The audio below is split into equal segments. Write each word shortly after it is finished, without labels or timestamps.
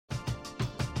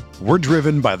We're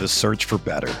driven by the search for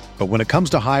better. But when it comes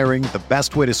to hiring, the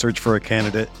best way to search for a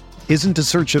candidate isn't to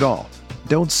search at all.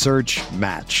 Don't search,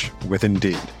 match with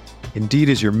Indeed. Indeed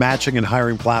is your matching and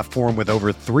hiring platform with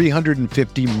over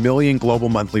 350 million global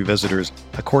monthly visitors,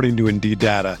 according to Indeed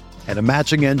data, and a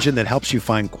matching engine that helps you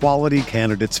find quality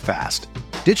candidates fast.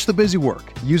 Ditch the busy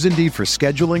work. Use Indeed for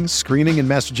scheduling, screening, and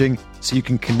messaging so you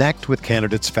can connect with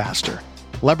candidates faster.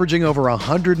 Leveraging over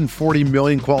 140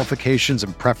 million qualifications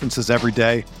and preferences every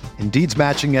day, Indeed's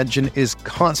matching engine is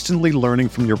constantly learning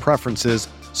from your preferences,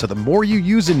 so the more you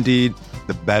use Indeed,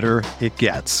 the better it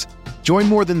gets. Join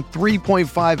more than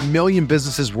 3.5 million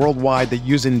businesses worldwide that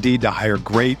use Indeed to hire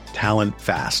great talent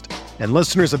fast. And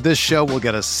listeners of this show will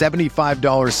get a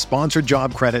 $75 sponsored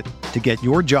job credit to get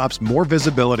your jobs more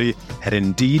visibility at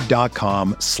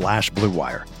Indeed.com/Blue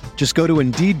Wire. Just go to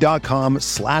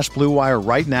Indeed.com/Blue Wire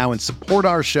right now and support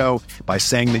our show by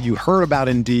saying that you heard about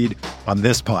Indeed on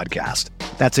this podcast.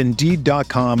 That's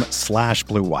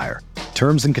Indeed.com/Blue Wire.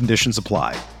 Terms and conditions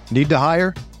apply. Need to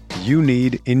hire? You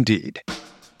need Indeed.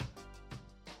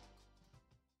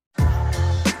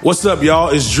 What's up, y'all?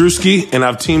 It's Drewski, and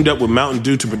I've teamed up with Mountain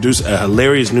Dew to produce a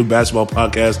hilarious new basketball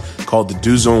podcast called The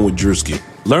Dew Zone with Drewski.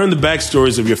 Learn the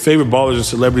backstories of your favorite ballers and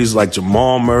celebrities like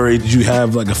Jamal Murray. Did you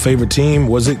have like a favorite team?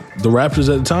 Was it the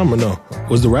Raptors at the time or no?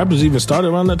 Was the Raptors even started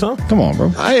around that time? Come on,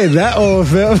 bro. I ain't that old,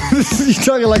 fam. You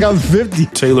talking like I'm 50.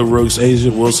 Taylor Rooks, Asia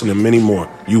Wilson, and many more.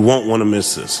 You won't want to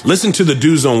miss this. Listen to The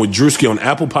Dew Zone with Drewski on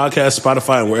Apple Podcasts,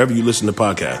 Spotify, and wherever you listen to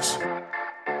podcasts.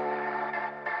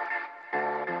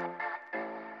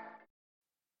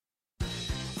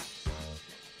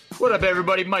 What up,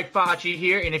 everybody? Mike Facci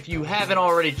here, and if you haven't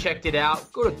already checked it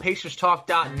out, go to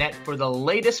PacersTalk.net for the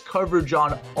latest coverage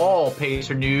on all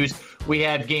Pacer news. We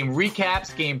have game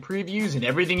recaps, game previews, and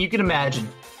everything you can imagine.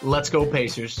 Let's go,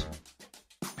 Pacers.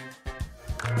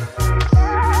 And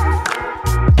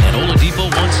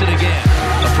Oladipo wants it again.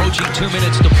 Approaching 2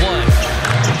 minutes to play.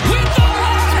 With the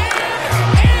left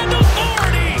hand and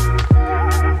authority.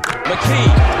 McKee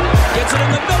gets it in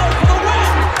the middle for the win.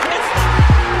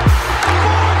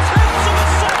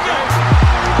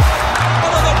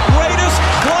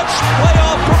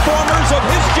 Playoff performers of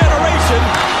his generation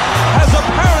has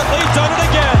apparently done it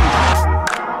again.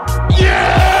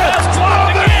 Yes!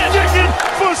 Mother chicken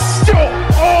for sure!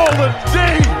 All the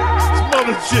days! It's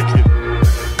mother chicken.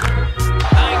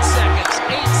 9 seconds,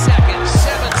 8 seconds,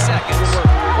 7 seconds.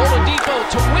 Oladipo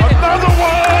to win it. Another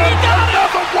one!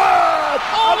 Another one!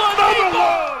 Another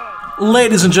one!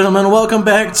 Ladies and gentlemen, welcome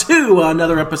back to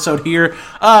another episode here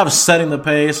of Setting the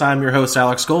Pace. I'm your host,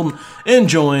 Alex Golden, and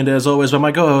joined, as always, by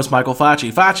my co-host, Michael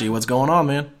Facci. Facci, what's going on,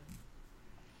 man?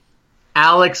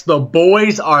 Alex, the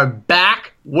boys are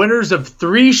back, winners of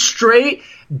 3 straight,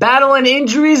 battling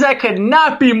injuries. I could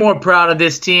not be more proud of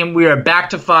this team. We are back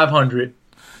to 500.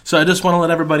 So I just want to let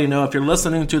everybody know, if you're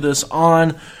listening to this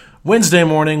on Wednesday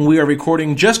morning, we are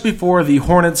recording just before the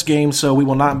Hornets game, so we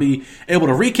will not be able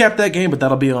to recap that game, but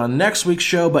that'll be on next week's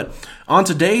show. But on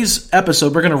today's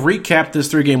episode, we're going to recap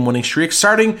this 3-game winning streak,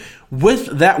 starting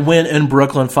with that win in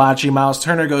Brooklyn. Facci, Miles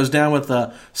Turner goes down with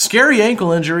a scary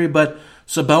ankle injury, but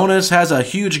Sabonis has a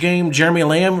huge game. Jeremy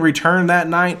Lamb returned that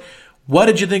night. What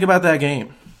did you think about that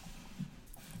game?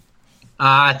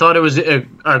 I thought it was a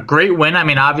great win. I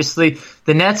mean, obviously,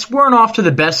 the Nets weren't off to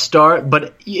the best start,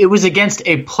 but it was against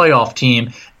a playoff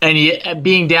team. And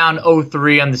being down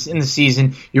 0-3 in the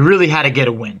season, you really had to get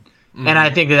a win. Mm-hmm. And I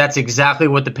think that's exactly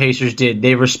what the Pacers did.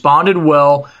 They responded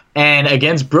well. And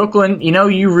against Brooklyn,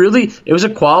 it was a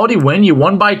quality win. You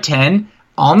won by 10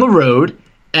 on the road.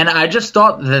 And I just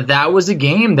thought that was a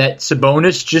game that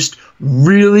Sabonis just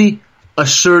really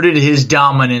asserted his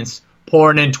dominance,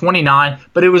 pouring in 29,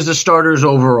 but it was the starters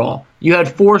overall. You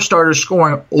had 4 starters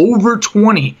scoring over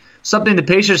 20, something the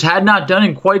Pacers had not done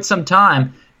in quite some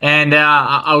time, and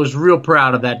I was real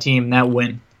proud of that team, that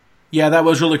win. Yeah, that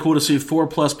was really cool to see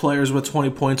 4+ players with 20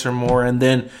 points or more, and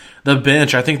then the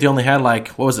bench, I think they only had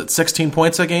 16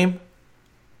 points a game?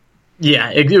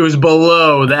 Yeah, it was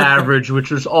below the average,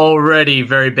 which was already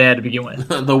very bad to begin with.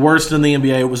 The worst in the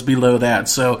NBA was below that,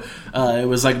 so it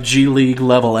was like G League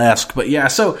level-esque. But yeah,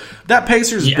 so that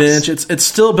Pacers bench, it's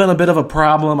still been a bit of a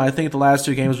problem. I think the last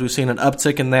 2 games we've seen an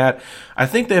uptick in that. I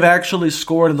think they've actually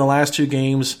scored in the last 2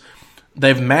 games.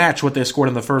 They've matched what they scored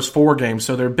in the first 4 games,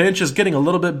 so their bench is getting a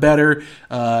little bit better.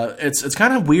 It's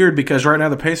kind of weird because right now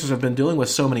the Pacers have been dealing with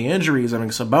so many injuries. I mean,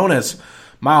 Sabonis,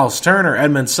 Miles Turner,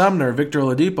 Edmund Sumner, Victor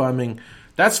Oladipo. I mean,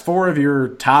 that's 4 of your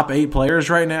top 8 players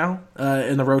right now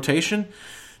in the rotation.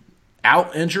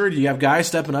 Out injured, you have guys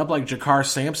stepping up like Jakar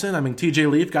Sampson. I mean, TJ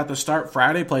Leaf got the start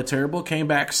Friday, played terrible, came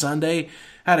back Sunday,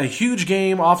 had a huge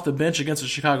game off the bench against the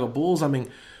Chicago Bulls. I mean,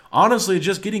 honestly,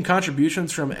 just getting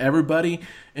contributions from everybody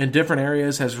in different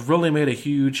areas has really made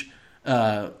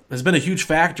has been a huge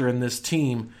factor in this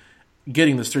team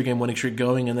getting this 3-game winning streak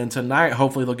going. And then tonight,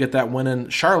 hopefully they'll get that win in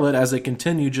Charlotte as they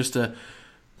continue just to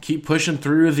keep pushing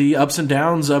through the ups and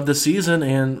downs of the season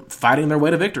and fighting their way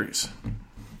to victories.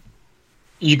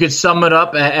 You could sum it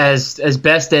up as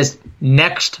best as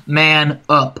next man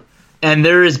up. And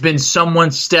there has been someone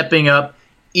stepping up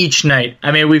each night.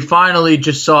 I mean, we finally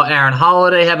just saw Aaron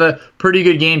Holiday have a pretty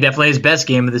good game, definitely his best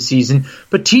game of the season.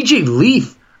 But TJ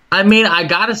Leaf, I mean, I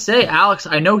got to say, Alex,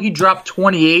 I know he dropped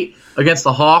 28 against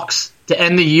the Hawks to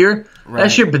end the year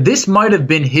last year, but this might have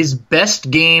been his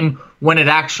best game when it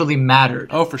actually mattered.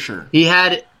 Oh, for sure. He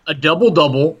had a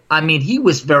double-double. I mean, he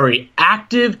was very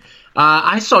active.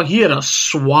 I saw he had a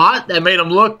swat that made him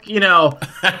look,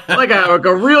 like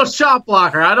a real shot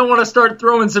blocker. I don't want to start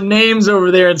throwing some names over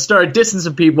there and start dissing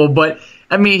some people, but,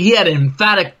 I mean, he had an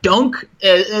emphatic dunk.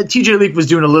 TJ Leaf was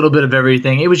doing a little bit of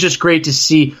everything. It was just great to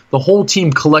see the whole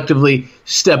team collectively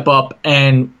step up,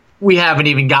 and we haven't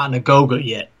even gotten to Goga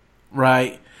yet.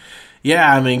 Right.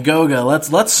 Yeah, I mean, Goga,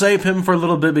 let's save him for a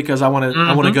little bit because I want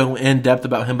to go in depth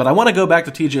about him, but I want to go back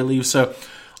to TJ Leaf. So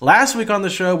last week on the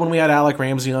show when we had Alec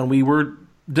Ramsey on, we were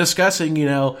discussing,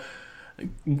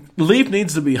 Leaf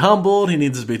needs to be humbled. He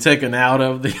needs to be taken out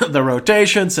of the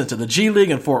rotation, sent to the G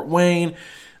League in Fort Wayne.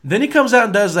 Then he comes out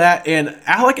and does that, and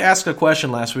Alec asked a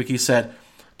question last week. He said,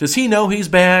 does he know he's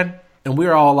bad? And we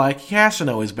were all like, he has to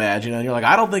know he's bad. And you're like,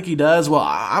 I don't think he does. Well,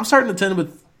 I'm starting to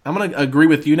I'm going to agree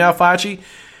with you now, Facci.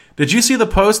 Did you see the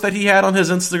post that he had on his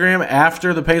Instagram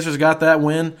after the Pacers got that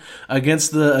win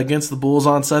against the Bulls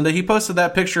on Sunday? He posted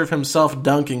that picture of himself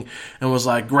dunking and was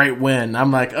like, great win.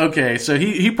 I'm like, okay, so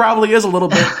he probably is a little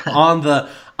bit on the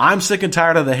I'm sick and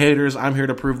tired of the haters. I'm here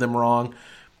to prove them wrong.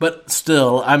 But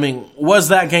still, I mean, was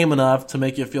that game enough to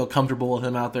make you feel comfortable with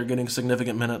him out there getting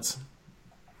significant minutes?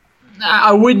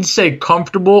 I wouldn't say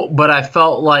comfortable, but I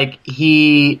felt like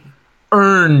he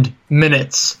earned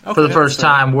minutes for the first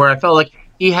time, where I felt like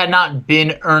he had not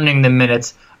been earning the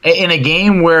minutes in a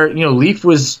game where, Leaf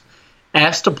was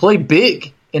asked to play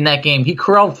big in that game. He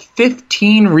corralled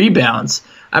 15 rebounds.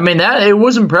 I mean, it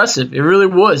was impressive. It really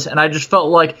was. And I just felt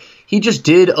like he just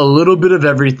did a little bit of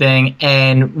everything,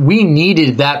 and we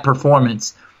needed that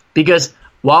performance because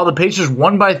while the Pacers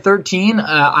won by 13,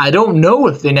 I don't know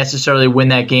if they necessarily win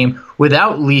that game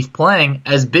without Leaf playing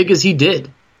as big as he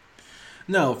did.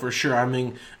 No, for sure. I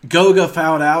mean, Goga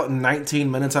fouled out in 19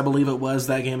 minutes, I believe it was,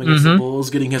 that game against the Bulls,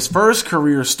 getting his first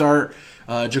career start.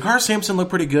 Jakar Sampson looked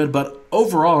pretty good, but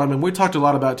overall, I mean, we talked a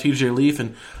lot about TJ Leaf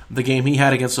and the game he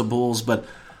had against the Bulls, but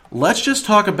let's just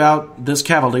talk about this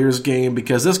Cavaliers game,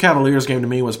 because this Cavaliers game to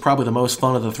me was probably the most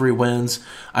fun of the 3 wins.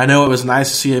 I know it was nice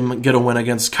to see him get a win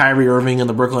against Kyrie Irving and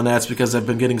the Brooklyn Nets because they've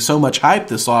been getting so much hype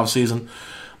this offseason,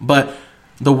 but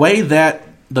the way that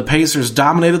the Pacers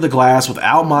dominated the glass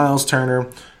without Miles Turner.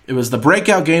 It was the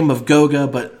breakout game of Goga,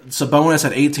 but Sabonis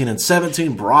had 18 and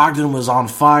 17. Brogdon was on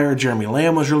fire. Jeremy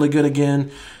Lamb was really good again.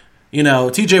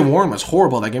 TJ Warren was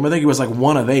horrible that game. I think he was like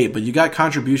 1 of 8, but you got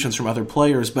contributions from other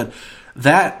players. But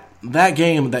that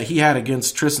game that he had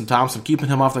against Tristan Thompson, keeping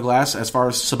him off the glass as far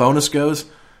as Sabonis goes,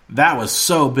 that was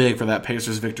so big for that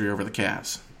Pacers victory over the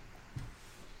Cavs.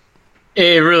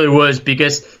 It really was,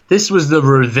 because this was the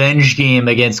revenge game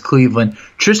against Cleveland.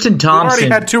 Tristan Thompson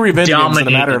already had 2 revenge games in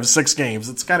a matter of 6 games.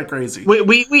 It's kind of crazy.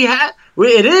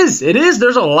 It is.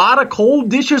 There's a lot of cold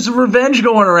dishes of revenge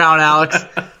going around, Alex.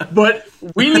 But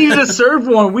we needed to serve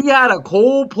one. We had a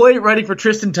cold plate ready for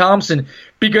Tristan Thompson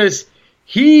because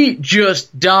he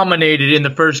just dominated in the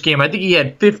first game. I think he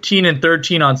had 15 and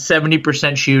 13 on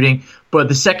 70% shooting. But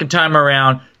the second time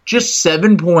around, just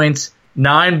 7 points,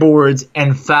 9 boards,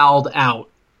 and fouled out.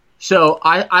 So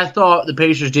I thought the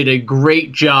Pacers did a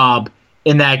great job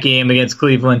in that game against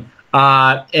Cleveland.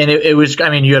 And it was, I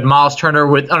mean, you had Miles Turner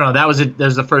that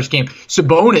was the first game.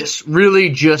 Sabonis really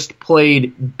just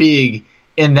played big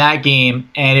in that game,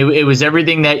 and it was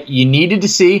everything that you needed to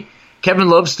see. Kevin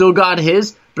Love still got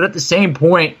his, but at the same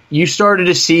point, you started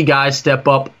to see guys step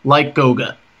up like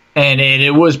Goga, and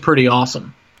it was pretty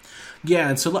awesome. Yeah,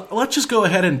 and so let's just go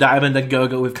ahead and dive into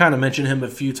Goga. We've kind of mentioned him a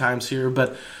few times here,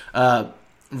 but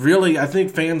really, I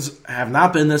think fans have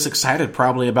not been this excited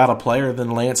probably about a player than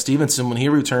Lance Stevenson when he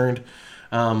returned.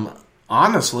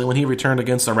 Honestly, when he returned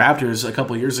against the Raptors a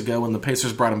couple years ago when the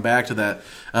Pacers brought him back to that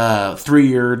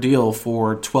 3-year deal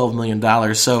for $12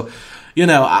 million. So,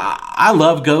 I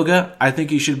love Goga. I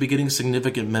think he should be getting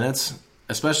significant minutes,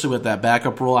 especially with that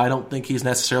backup role. I don't think he's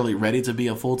necessarily ready to be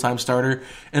a full-time starter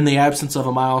in the absence of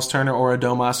a Miles Turner or a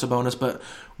Domas Sabonis, but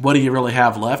what do you really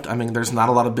have left? I mean, there's not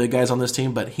a lot of big guys on this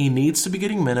team, but he needs to be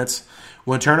getting minutes.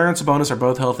 when Turner and Sabonis are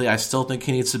both healthy, I still think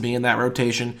he needs to be in that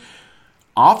rotation.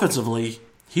 Offensively,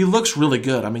 he looks really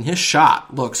good. I mean, his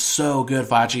shot looks so good,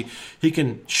 Facci. He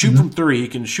can shoot from three. He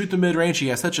can shoot the mid-range. He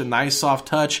has such a nice, soft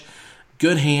touch.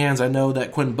 Good hands. I know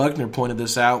that Quentin Buckner pointed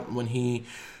this out when he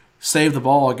saved the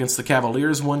ball against the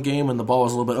Cavaliers one game when the ball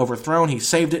was a little bit overthrown. He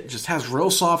saved it. Just has real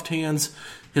soft hands.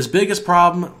 His biggest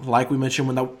problem, like we mentioned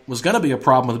when that was going to be a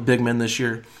problem with big men this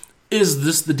year, is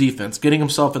this the defense. Getting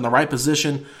himself in the right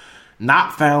position,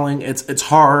 not fouling. It's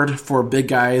hard for big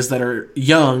guys that are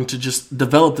young to just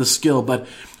develop this skill. But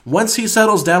once he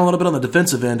settles down a little bit on the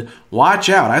defensive end, watch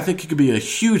out. I think he could be a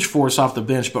huge force off the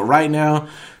bench. But right now,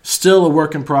 still a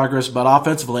work in progress. But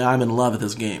offensively, I'm in love with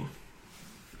his game.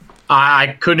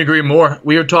 I couldn't agree more.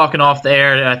 We were talking off the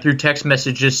air through text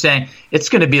messages saying it's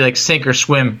going to be like sink or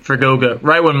swim for Goga.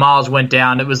 Right when Miles went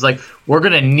down, it was like, we're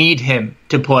going to need him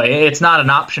to play. It's not an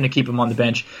option to keep him on the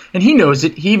bench. And he knows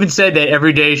it. He even said that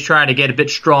every day he's trying to get a bit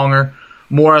stronger,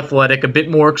 more athletic, a bit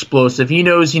more explosive. He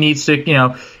knows he needs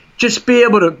to, just be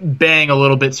able to bang a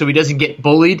little bit so he doesn't get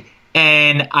bullied.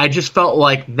 And I just felt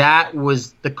like that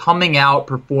was the coming out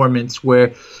performance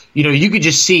where, you could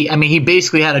just see, he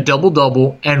basically had a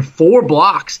double-double and 4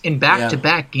 blocks in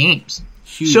back-to-back games.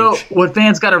 Huge. So what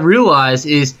fans got to realize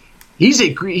is he's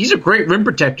a great rim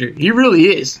protector. He really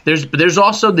is. There's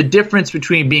also the difference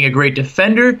between being a great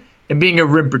defender and being a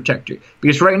rim protector.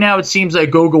 Because right now it seems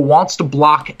like Goga wants to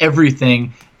block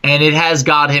everything, and it has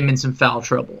got him in some foul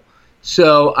trouble.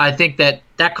 So I think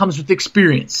that comes with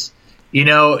experience.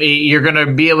 You're going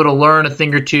to be able to learn a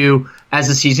thing or two as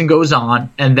the season goes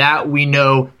on, and that we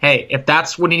know, hey, if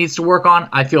that's what he needs to work on,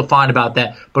 I feel fine about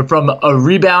that. But from a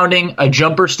rebounding, a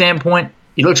jumper standpoint,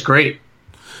 he looks great.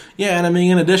 Yeah, and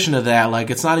in addition to that,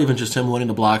 it's not even just him wanting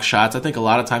to block shots. I think a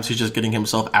lot of times he's just getting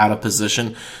himself out of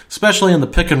position, especially in the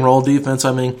pick and roll defense.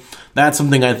 That's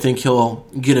something I think he'll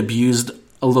get abused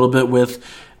a little bit with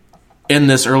in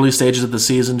this early stages of the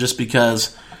season, just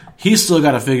because he's still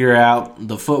got to figure out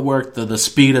the footwork, the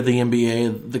speed of the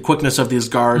NBA, the quickness of these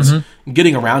guards,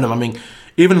 getting around him.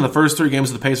 Even in the first 3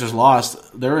 games the Pacers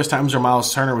lost, there was times where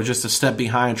Miles Turner was just a step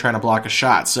behind trying to block a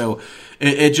shot. So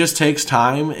it just takes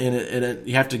time, and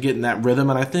you have to get in that rhythm.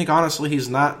 And I think, honestly, he's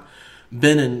not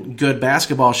been in good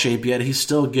basketball shape yet. He's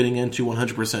still getting into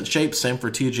 100% shape. Same for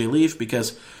TJ Leaf,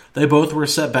 because they both were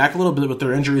set back a little bit with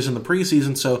their injuries in the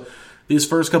preseason. So these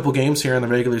first couple games here in the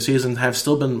regular season have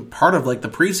still been part of the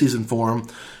preseason for him.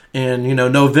 And,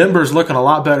 November's looking a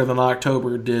lot better than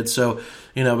October did. So,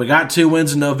 we got 2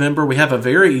 wins in November. We have a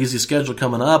very easy schedule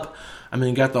coming up.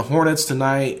 You got the Hornets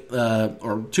tonight,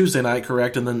 or Tuesday night,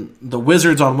 correct, and then the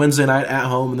Wizards on Wednesday night at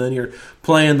home, and then you're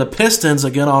playing the Pistons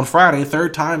again on Friday,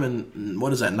 3rd time in,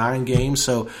 9 games.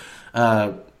 So,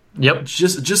 yep,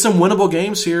 just some winnable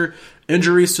games here.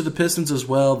 Injuries to the Pistons as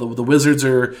well. The Wizards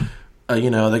are...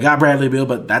 they got Bradley Beal,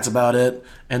 but that's about it.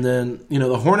 And then,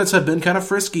 the Hornets have been kind of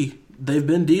frisky. They've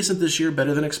been decent this year,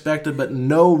 better than expected, but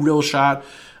no real shot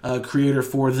creator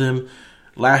for them.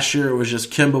 Last year, it was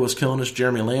just Kemba was killing us,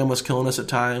 Jeremy Lamb was killing us at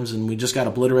times, and we just got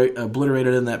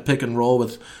obliterated in that pick and roll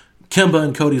with Kemba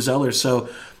and Cody Zeller. So,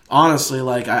 honestly,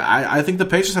 I think the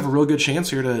Pacers have a real good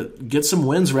chance here to get some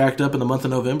wins racked up in the month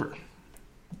of November.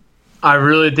 I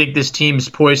really think this team's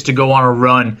poised to go on a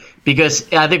run,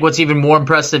 because I think what's even more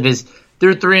impressive is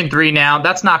they're 3-3 now.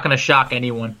 That's not going to shock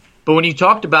anyone. But when you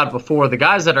talked about it before, the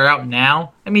guys that are out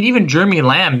now, even Jeremy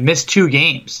Lamb missed 2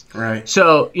 games. Right.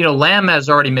 So, Lamb has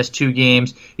already missed 2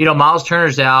 games. Miles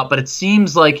Turner's out, but it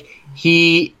seems like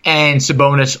he and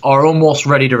Sabonis are almost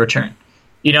ready to return.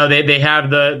 They have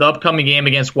the upcoming game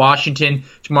against Washington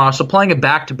tomorrow, so playing a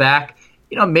back-to-back.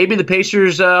 Maybe the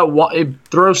Pacers throw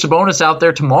Sabonis out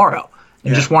there tomorrow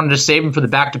and just wanted to save him for the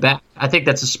back-to-back. I think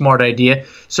that's a smart idea.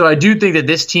 So I do think that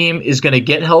this team is going to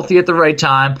get healthy at the right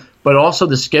time, but also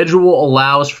the schedule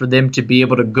allows for them to be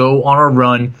able to go on a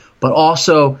run. But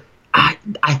also, I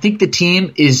think the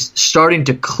team is starting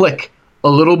to click a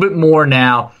little bit more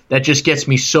now. That just gets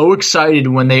me so excited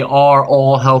when they are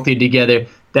all healthy together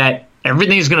that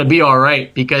everything's going to be all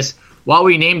right. Because while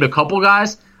we named a couple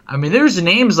guys, there's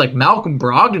names like Malcolm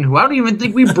Brogdon, who I don't even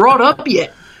think we brought up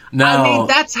yet. No.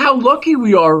 That's how lucky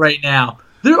we are right now.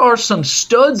 There are some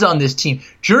studs on this team.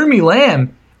 Jeremy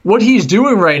Lamb, what he's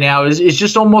doing right now is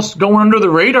just almost going under the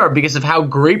radar because of how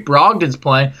great Brogdon's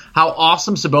playing, how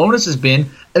awesome Sabonis has been,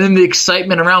 and then the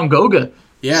excitement around Goga.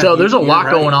 Yeah, so there's a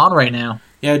lot going on right now.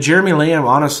 Yeah, Jeremy Lamb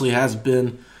honestly has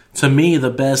been, to me, the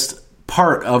best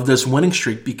part of this winning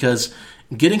streak, because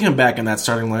getting him back in that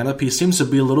starting lineup, he seems to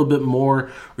be a little bit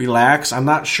more relaxed. I'm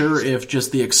not sure if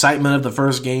just the excitement of the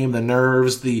first game, the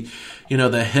nerves, the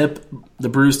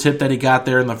bruised hip that he got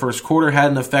there in the first quarter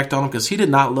had an effect on him, because he did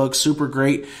not look super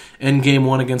great in game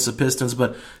 1 against the Pistons.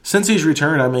 But since he's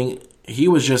returned, I mean, he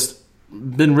was just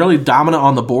been really dominant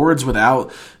on the boards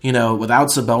without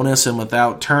Sabonis and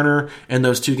without Turner in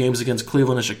those 2 games against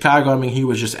Cleveland and Chicago. I mean, he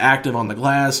was just active on the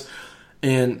glass.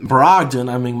 And Brogdon,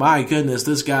 I mean, my goodness,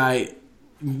 this guy,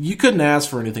 you couldn't ask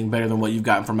for anything better than what you've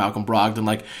gotten from Malcolm Brogdon.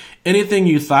 Like, anything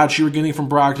you thought you were getting from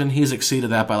Brogdon, he's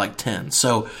exceeded that by like 10.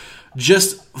 So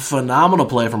just phenomenal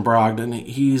play from Brogdon.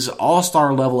 He's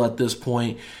all-star level at this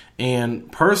point.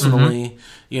 And personally,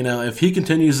 if he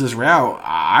continues this route,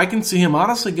 I can see him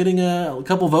honestly getting a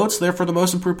couple votes there for the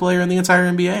most improved player in the entire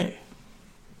NBA.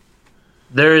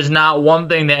 There is not one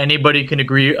thing that anybody can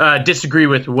disagree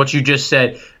with what you just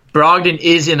said. Brogdon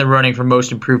is in the running for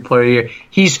most improved player here.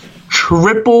 He's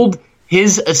tripled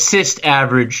his assist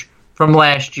average from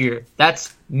last year.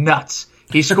 That's nuts.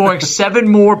 He's scoring 7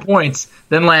 more points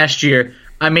than last year.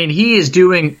 I mean, he is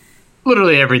doing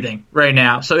literally everything right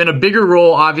now. So in a bigger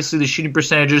role, obviously the shooting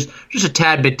percentages just a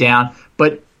tad bit down,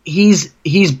 but he's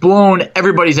blown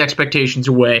everybody's expectations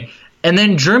away. And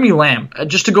then Jeremy Lamb,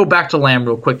 just to go back to Lamb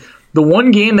real quick, the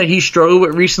one game that he struggled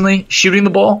with recently, shooting the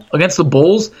ball against the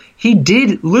Bulls, he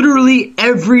did literally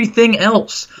everything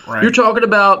else. Right. You're talking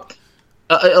about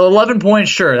 11 points,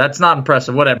 sure, that's not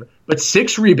impressive, whatever. But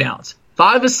 6 rebounds,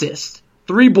 5 assists,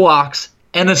 3 blocks,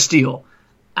 and a steal.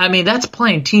 I mean, that's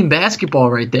playing team basketball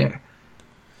right there.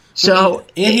 So,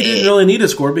 and he didn't really need to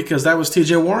score because that was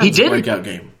T.J. Warren's breakout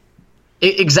game.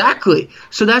 Exactly.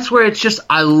 So that's where it's just,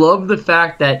 I love the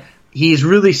fact that he's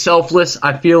really selfless.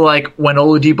 I feel like when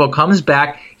Oladipo comes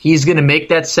back, he's going to make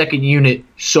that second unit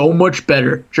so much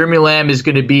better. Jeremy Lamb is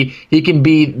going to he can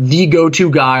be the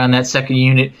go-to guy on that second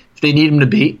unit if they need him to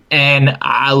be. And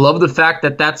I love the fact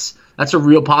that that's a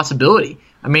real possibility.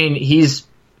 I mean, he's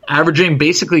averaging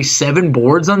basically 7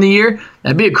 boards on the year.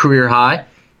 That'd be a career high.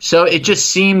 So it just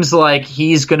seems like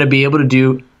he's going to be able to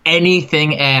do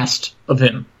anything asked of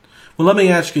him. Well, let me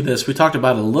ask you this. We talked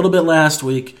about it a little bit last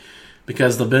week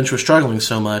because the bench was struggling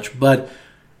so much. But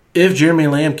if Jeremy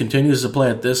Lamb continues to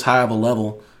play at this high of a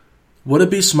level, would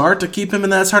it be smart to keep him in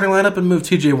that starting lineup and move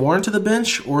T.J. Warren to the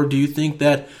bench? Or do you think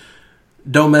that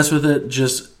don't mess with it,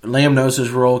 just Lamb knows his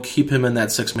role, keep him in that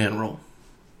 6-man role?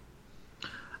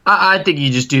 I think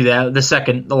you just do that,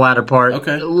 the latter part.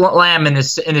 Okay. Lamb in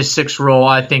his 6th role,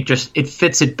 I think just it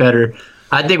fits it better.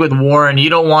 I think with Warren, you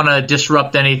don't want to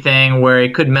disrupt anything where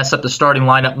it could mess up the starting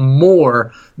lineup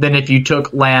more than if you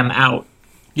took Lamb out.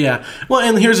 Yeah. Well,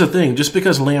 and here's the thing. Just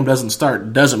because Lamb doesn't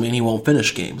start doesn't mean he won't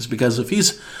finish games. Because if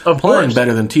he's playing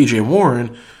better than T.J.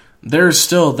 Warren, there's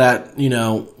still that,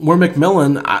 where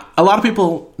McMillan, a lot of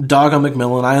people dog on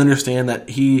McMillan. I understand that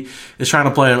he is trying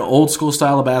to play an old school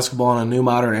style of basketball in a new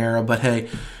modern era, but hey,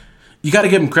 you got to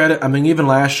give him credit. I mean, even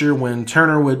last year when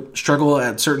Turner would struggle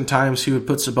at certain times, he would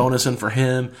put Sabonis in for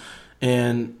him.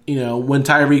 And, when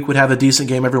Tyreek would have a decent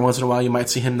game every once in a while, you might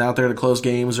see him out there to close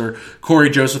games, or Corey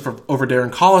Joseph over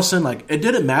Darren Collison. Like, it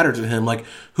didn't matter to him. Like,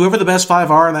 whoever the best 5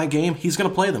 are in that game, he's going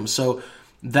to play them. So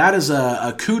that is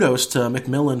a kudos to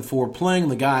McMillan for playing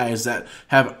the guys that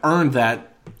have earned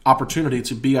that opportunity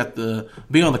to be on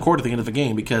the court at the end of the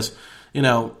game. Because,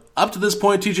 up to this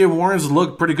point, T.J. Warren's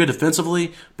looked pretty good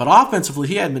defensively, but offensively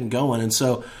he hadn't been going. And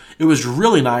so it was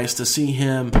really nice to see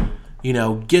him,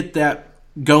 get that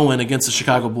going against the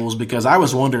Chicago Bulls, because I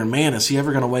was wondering, man, is he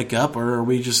ever going to wake up, or are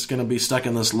we just going to be stuck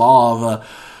in this law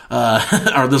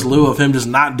of or this loop of him just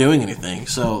not doing anything?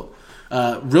 So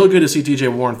real good to see T.J.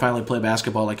 Warren finally play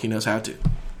basketball like he knows how to.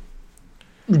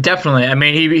 Definitely. I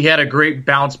mean, he had a great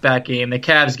bounce-back game. The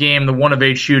Cavs game, the 1 of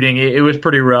 8 shooting, it was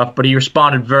pretty rough, but he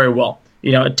responded very well.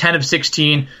 10 of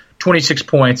 16, 26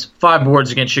 points, 5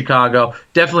 boards against Chicago.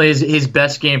 Definitely his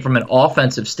best game from an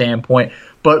offensive standpoint.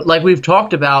 But like we've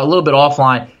talked about a little bit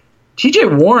offline, T.J.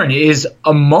 Warren is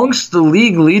amongst the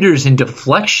league leaders in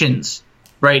deflections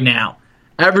right now,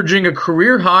 averaging a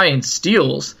career high in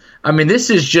steals. I mean, this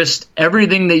is just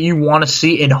everything that you want to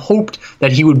see, and hoped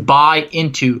that he would buy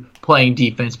into playing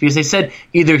defense, because they said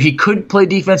either he could play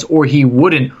defense or he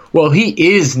wouldn't. Well,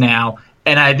 he is now,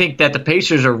 and I think that the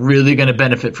Pacers are really going to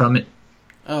benefit from it.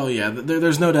 Oh, yeah,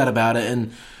 there's no doubt about it.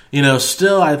 And,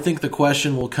 still I think the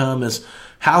question will come is,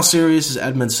 how serious is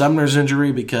Edmund Sumner's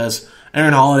injury? Because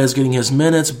Aaron Holiday is getting his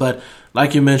minutes, but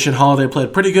like you mentioned, Holiday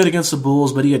played pretty good against the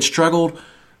Bulls, but he had struggled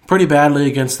pretty badly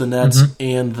against the Nets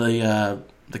and the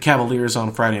Cavaliers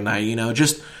on Friday night.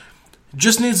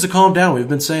 just needs to calm down. We've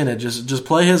been saying it. Just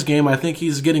play his game. I think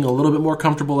he's getting a little bit more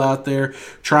comfortable out there,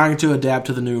 trying to adapt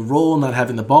to the new role, not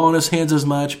having the ball in his hands as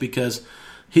much because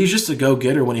he's just a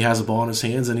go-getter when he has the ball in his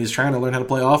hands, and he's trying to learn how to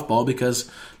play off ball because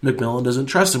McMillan doesn't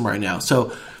trust him right now.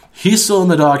 So he's still in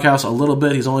the doghouse a little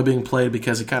bit. He's only being played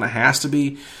because he kind of has to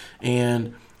be.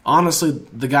 And honestly,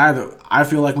 the guy that I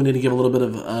feel like we need to give a little bit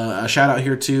of a shout-out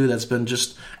here to that's been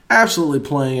just absolutely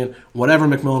playing whatever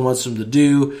McMillan wants him to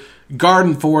do,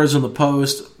 guarding fours in the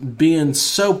post, being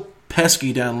so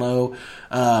pesky down low,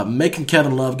 making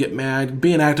Kevin Love get mad,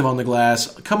 being active on the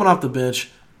glass, coming off the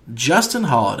bench, Justin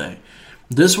Holiday.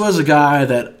 This was a guy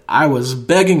that I was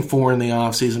begging for in the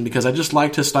offseason because I just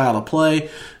liked his style of play.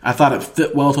 I thought it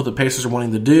fit well with what the Pacers are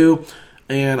wanting to do.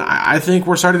 And I think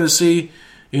we're starting to see,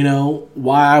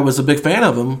 why I was a big fan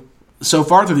of him so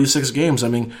far through these 6 games. I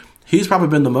mean, he's probably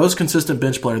been the most consistent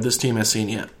bench player this team has seen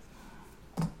yet.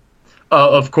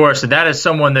 Of course, that is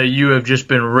someone that you have just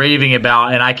been raving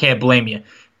about, and I can't blame you.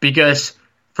 Because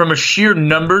from a sheer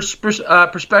numbers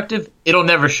perspective, it'll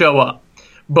never show up.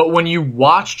 But when you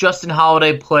watch Justin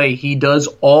Holiday play, he does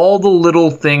all the little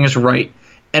things right.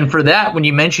 And for that, when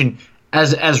you mention,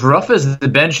 as rough as the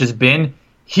bench has been,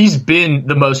 he's been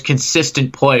the most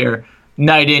consistent player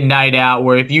night in, night out,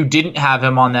 where if you didn't have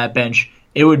him on that bench,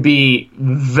 it would be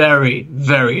very,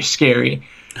 very scary.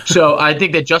 So I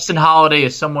think that Justin Holiday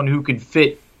is someone who can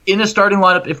fit in the starting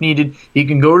lineup if needed. He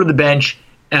can go to the bench.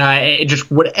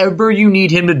 Just whatever you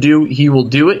need him to do, he will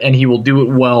do it, and he will do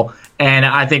it well. And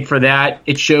I think for that,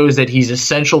 it shows that he's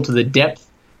essential to the depth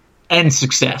and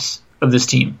success of this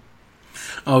team.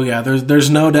 Oh, yeah, there's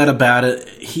no doubt about it.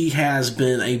 He has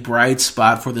been a bright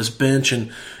spot for this bench.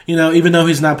 And, even though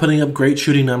he's not putting up great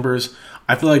shooting numbers,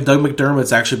 I feel like Doug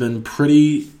McDermott's actually been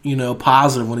pretty,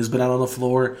 positive when he's been out on the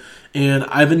floor. And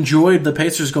I've enjoyed the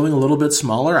Pacers going a little bit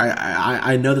smaller.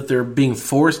 I know that they're being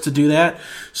forced to do that,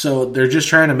 so they're just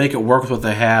trying to make it work with what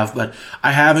they have. But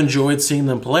I have enjoyed seeing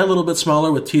them play a little bit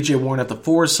smaller with T.J. Warren at the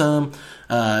 4 some.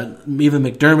 Even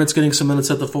McDermott's getting some minutes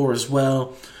at the 4 as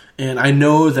well. And I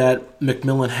know that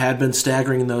McMillan had been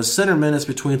staggering those center minutes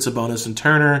between Sabonis and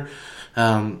Turner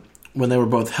when they were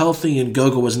both healthy and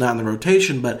Goga was not in the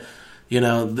rotation. But,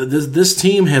 this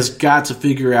team has got to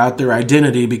figure out their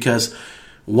identity because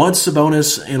once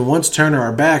Sabonis and once Turner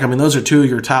are back, I mean, those are 2 of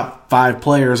your top 5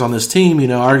 players on this team,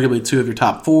 arguably 2 of your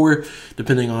top 4,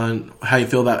 depending on how you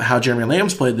feel about how Jeremy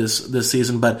Lamb's played this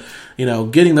season. But,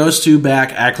 getting those 2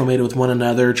 back, acclimated with one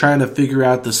another, trying to figure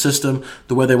out the system,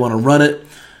 the way they want to run it,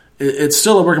 it's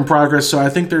still a work in progress. So I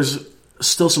think there's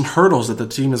still some hurdles that the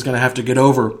team is going to have to get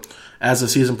over as the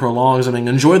season prolongs. I mean,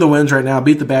 enjoy the wins right now,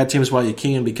 beat the bad teams while you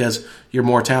can because you're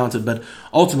more talented. But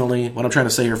ultimately, what I'm trying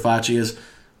to say here, Facci, is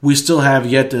we still have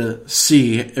yet to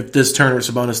see if this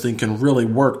Turner-Sabonis thing can really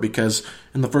work because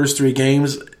in the first 3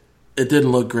 games, it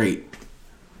didn't look great.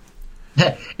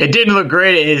 It didn't look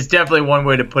great is definitely one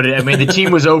way to put it. I mean, the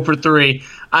team was 0 for 3.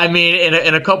 I mean,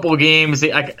 in a couple of games,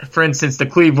 for instance, the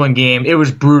Cleveland game, it was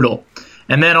brutal.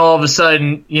 And then all of a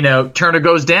sudden, Turner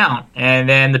goes down, and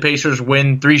then the Pacers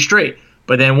win 3 straight.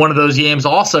 But then one of those games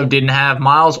also didn't have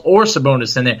Miles or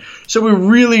Sabonis in there. So we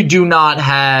really do not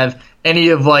have any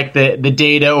of the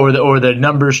data or the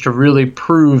numbers to really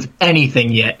prove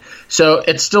anything yet. So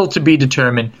it's still to be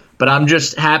determined. But I'm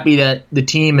just happy that the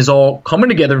team is all coming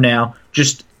together now.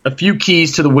 Just a few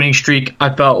keys to the winning streak.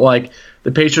 I felt like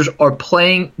the Pacers are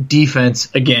playing defense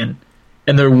again,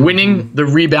 and they're winning the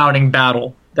rebounding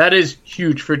battle. That is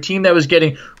huge. For a team that was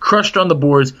getting crushed on the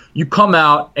boards, you come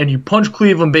out and you punch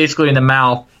Cleveland basically in the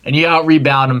mouth, and you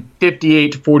out-rebound them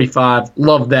 58-45.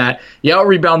 Love that. You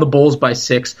out-rebound the Bulls by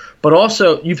 6. But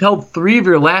also, you've held 3 of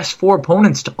your last 4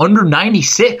 opponents to under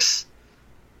 96.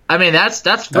 I mean, that's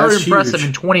very impressive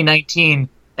in 2019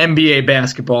 NBA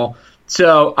basketball.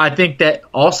 So I think that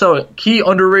also a key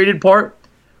underrated part,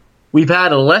 we've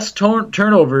had less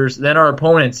turnovers than our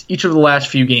opponents each of the last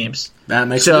few games. That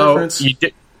makes a difference.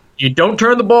 You don't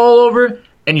turn the ball over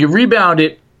and you rebound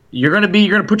it, you're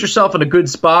gonna put yourself in a good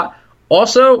spot.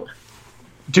 Also,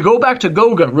 to go back to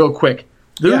Goga real quick,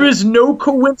 there is no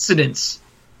coincidence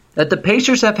that the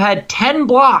Pacers have had 10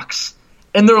 blocks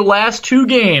in their last 2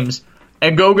 games,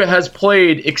 and Goga has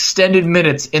played extended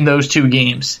minutes in those 2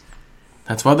 games.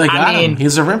 That's why they got him.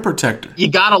 He's a rim protector. You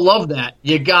gotta love that.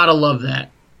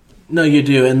 No, you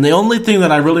do. And the only thing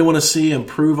that I really want to see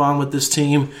improve on with this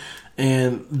team,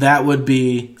 and that wowould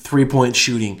be 3-point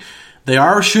shooting. They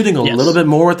are shooting a little bit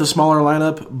more with the smaller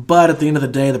lineup, but at the end of the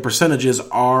day, the percentages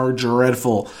are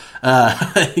dreadful. Doug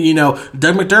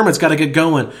McDermott's got to get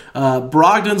going.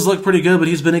 Brogdon's looked pretty good, but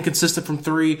he's been inconsistent from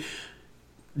 3.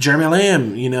 Jeremy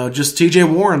Lamb, just TJ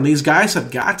Warren. These guys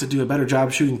have got to do a better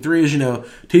job shooting threes.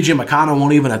 TJ McConnell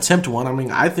won't even attempt one. I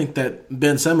mean, I think that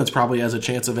Ben Simmons probably has a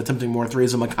chance of attempting more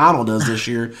threes than McConnell does this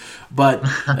year. But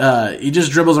he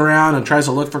just dribbles around and tries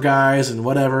to look for guys and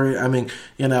whatever. I mean,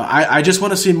 I just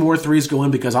want to see more threes go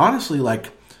in because honestly,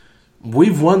 like,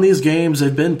 we've won these games.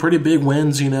 They've been pretty big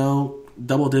wins,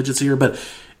 double digits here. But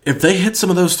if they hit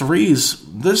some of those threes,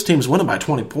 this team's winning by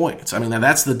 20 points. I mean,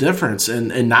 that's the difference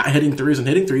in not hitting threes and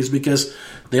hitting threes because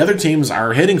the other teams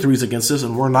are hitting threes against us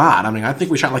and we're not. I mean, I think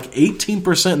we shot like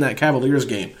 18% in that Cavaliers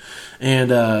game.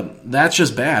 And that's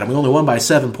just bad. We only won by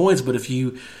 7 points, but if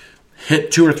you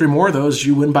hit 2 or 3 more of those,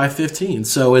 you win by 15.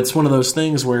 So it's one of those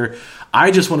things where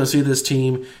I just want to see this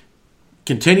team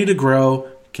continue to grow,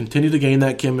 continue to gain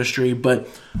that chemistry, but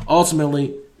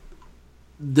ultimately –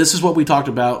 this is what we talked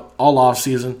about all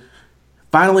offseason.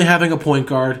 Finally having a point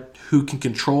guard who can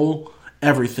control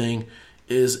everything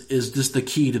is just the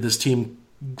key to this team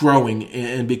growing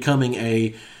and becoming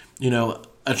a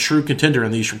true contender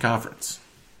in the Eastern Conference.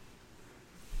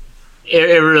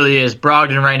 It really is.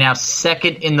 Brogdon right now,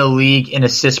 second in the league in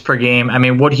assists per game. I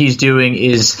mean, what he's doing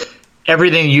is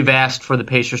everything you've asked for the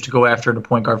Pacers to go after in a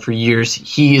point guard for years.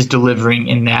 He is delivering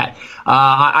in that.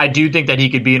 I do think that he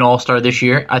could be an all-star this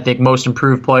year. I think most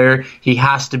improved player. He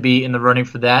has to be in the running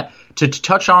for that. To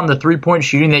touch on the three-point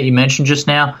shooting that you mentioned just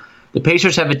now, the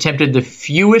Pacers have attempted the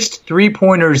fewest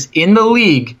three-pointers in the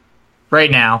league right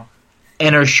now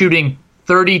and are shooting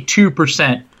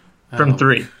 32% from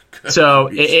three. So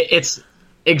it's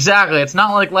exactly. It's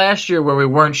not like last year where we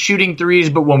weren't shooting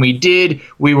threes, but when we did,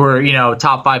 we were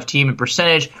top 5 team in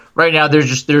percentage. Right now,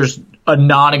 there's a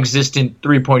non-existent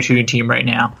three-point shooting team right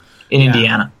now in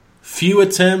Indiana. Few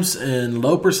attempts and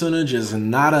low percentage is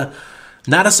not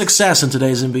a success in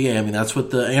today's NBA. I mean, that's what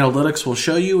the analytics will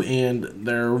show you, and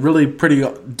they're really pretty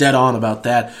dead on about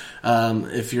that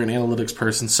if you're an analytics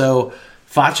person. So,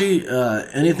 Facci,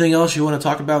 anything else you want to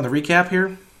talk about in the recap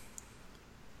here?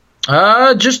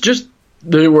 Just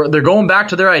they're going back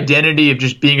to their identity of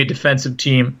just being a defensive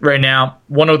team right now.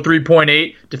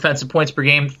 103.8 defensive points per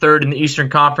game, third in the Eastern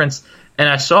Conference. And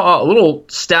I saw a little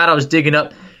stat I was digging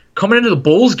up. Coming into the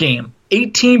Bulls game,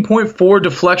 18.4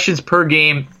 deflections per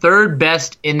game, third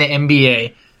best in the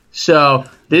NBA. So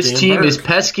this team is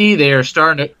pesky. They're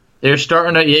starting to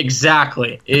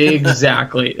exactly.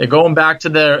 They're going back to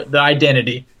the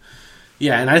identity.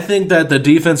 Yeah, and I think that the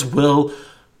defense will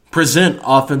present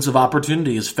offensive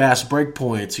opportunities, fast break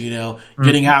points,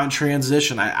 getting out in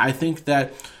transition. I think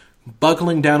that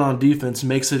buckling down on defense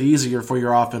makes it easier for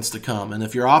your offense to come. And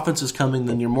if your offense is coming,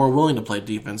 then you're more willing to play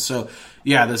defense. So,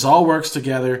 yeah, this all works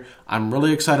together. I'm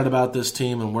really excited about this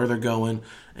team and where they're going.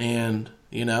 And,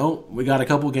 we got a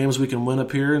couple games we can win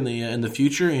up here in the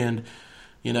future. And,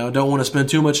 don't want to spend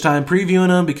too much time previewing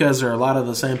them because there are a lot of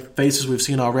the same faces we've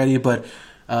seen already. But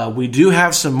we do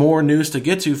have some more news to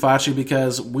get to, Facci,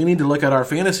 because we need to look at our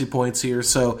fantasy points here.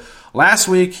 So last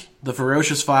week, the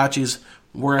Ferocious Faccis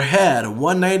were ahead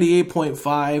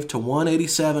 198.5 to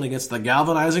 187 against the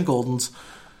Galvanizing Goldens.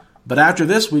 But after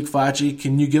this week, Facci,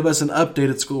 can you give us an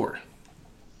updated score?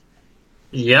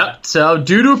 Yep. So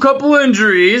due to a couple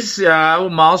injuries,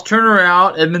 Miles Turner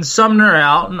out, Edmund Sumner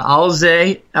out, and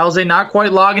Alze not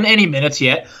quite logging any minutes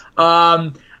yet.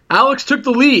 Alex took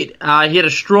the lead. He had a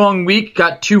strong week,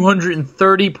 got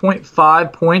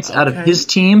 230.5 points out of his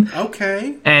team.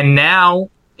 Okay. And now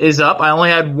is up. I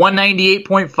only had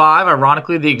 198.5,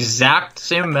 ironically the exact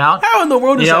same amount. How in the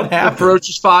world does that happen? The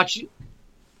Ferocious Facci.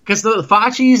 Because the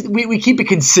Faccis, we keep it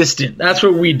consistent. That's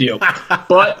what we do.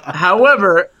 But,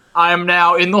 however, I am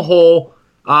now in the hole.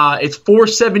 It's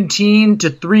 417 to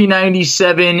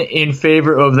 397 in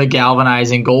favor of the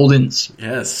Galvanizing Goldens.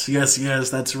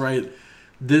 Yes, that's right.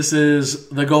 This is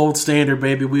the gold standard,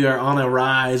 baby. We are on a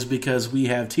rise because we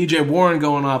have TJ Warren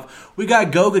going off. We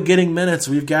got Goga getting minutes.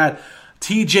 We've got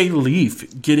TJ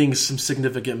Leaf getting some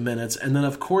significant minutes. And then,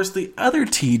 of course, the other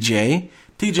TJ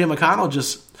McConnell,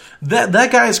 just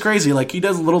that guy is crazy. Like, he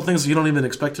does little things you don't even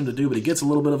expect him to do, but he gets a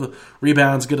little bit of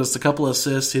rebounds, gets us a couple of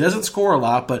assists. He doesn't score a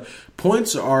lot, but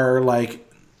points are like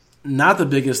not the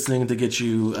biggest thing to get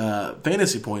you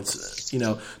fantasy points.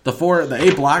 The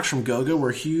 8 blocks from Goga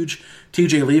were huge.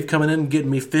 TJ Leaf coming in and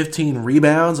getting me 15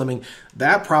 rebounds. I mean,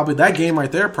 that game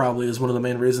right there probably is one of the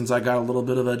main reasons I got a little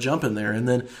bit of a jump in there. And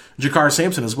then Jakar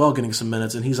Sampson as well getting some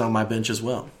minutes, and he's on my bench as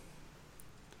well.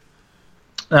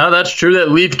 No, that's true.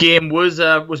 That Leaf game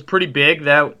was pretty big.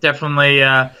 That definitely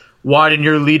widened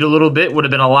your lead a little bit. Would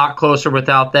have been a lot closer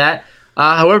without that.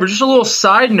 However, just a little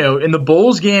side note, in the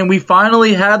Bulls game, we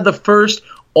finally had the first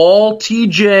all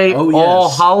TJ, all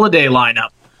Holiday lineup.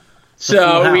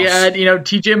 So we had,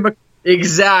 TJ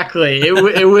Exactly.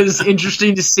 It was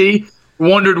interesting to see.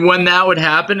 Wondered when that would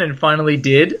happen, and finally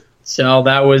did. So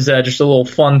that was just a little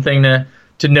fun thing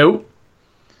to note.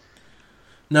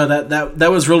 No,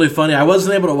 that was really funny. I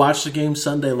wasn't able to watch the game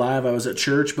Sunday live. I was at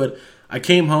church, but I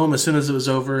came home as soon as it was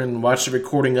over and watched the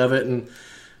recording of it. And,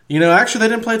 actually they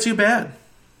didn't play too bad.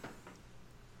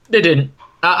 They didn't.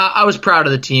 I was proud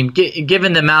of the team.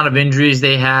 Given the amount of injuries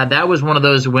they had, that was one of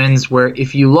those wins where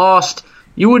if you lost,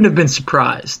 you wouldn't have been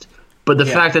surprised. But the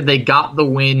fact that they got the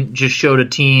win just showed a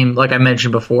team, like I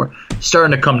mentioned before,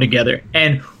 starting to come together.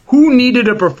 And who needed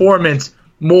a performance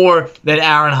more than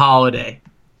Aaron Holiday?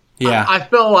 Yeah. I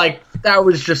felt like that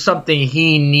was just something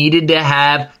he needed to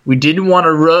have. We didn't want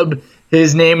to rub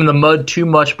his name in the mud too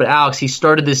much, but Alex, he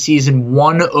started the season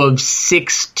 1 of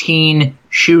 16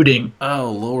 shooting.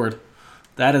 Oh, Lord.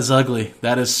 That is ugly.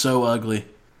 That is so ugly.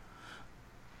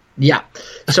 Yeah.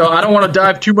 So I don't want to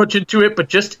dive too much into it, but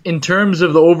just in terms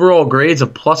of the overall grades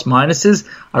of plus minuses,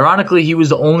 ironically, he was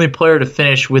the only player to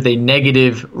finish with a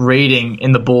negative rating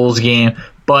in the Bulls game.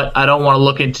 But I don't want to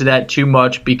look into that too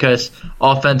much because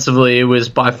offensively it was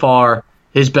by far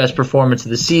his best performance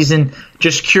of the season.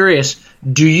 Just curious,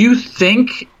 do you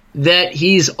think that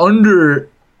he's under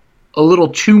a little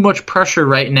too much pressure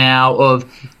right now of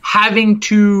having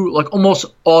to almost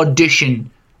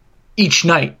audition each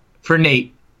night for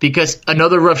Nate? Because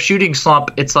another rough shooting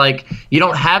slump, it's like you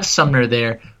don't have Sumner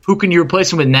there. Who can you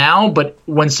replace him with now? But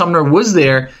when Sumner was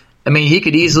there, I mean, he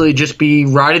could easily just be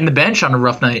riding the bench on a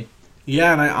rough night.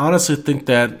 Yeah, and I honestly think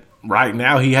that right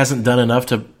now he hasn't done enough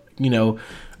to,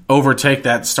 overtake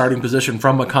that starting position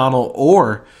from McConnell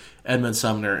or Edmund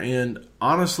Sumner. And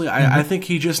honestly, I think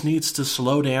he just needs to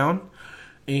slow down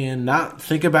and not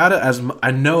think about it. As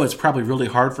I know it's probably really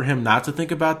hard for him not to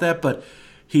think about that, but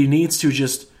he needs to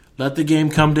just let the game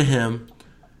come to him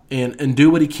and do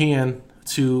what he can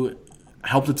to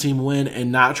help the team win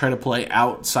and not try to play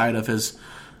outside of his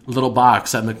little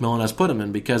box that McMillan has put him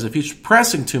in. Because if he's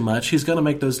pressing too much, he's going to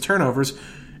make those turnovers,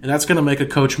 and that's going to make a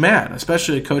coach mad,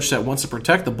 especially a coach that wants to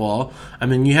protect the ball. I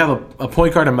mean, you have a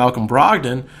point guard in Malcolm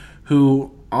Brogdon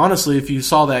who, honestly, if you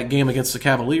saw that game against the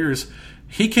Cavaliers,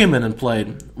 he came in and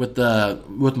played with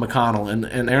McConnell,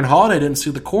 and Aaron Holiday didn't see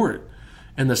the court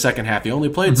in the second half. He only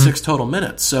played 6 total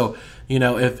minutes. So,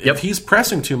 if he's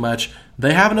pressing too much,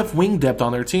 they have enough wing depth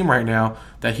on their team right now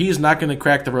that he's not going to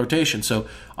crack the rotation. So,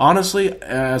 honestly,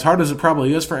 as hard as it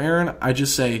probably is for Aaron, I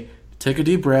just say take a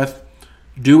deep breath,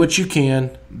 do what you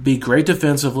can, be great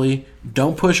defensively,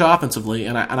 don't push offensively,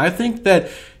 and I think that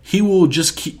he will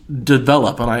just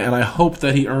develop, and I hope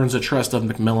that he earns the trust of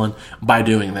McMillan by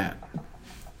doing that.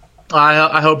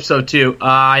 I hope so, too.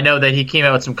 I know that he came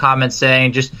out with some comments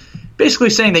saying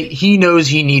basically saying that he knows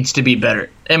he needs to be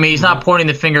better. I mean, he's not pointing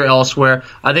the finger elsewhere.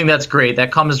 I think that's great.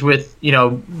 That comes with,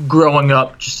 growing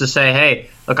up, just to say, hey,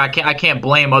 look, I can't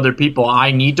blame other people.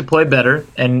 I need to play better.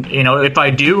 And, if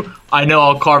I do, I know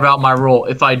I'll carve out my role.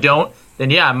 If I don't, then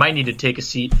yeah, I might need to take a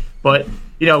seat. But,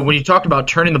 when you talked about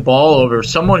turning the ball over,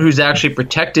 someone who's actually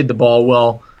protected the ball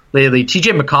well lately,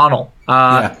 TJ McConnell,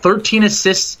 13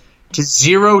 assists to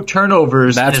 0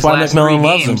 turnovers in his last 3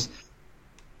 games.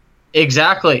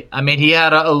 Exactly. I mean, he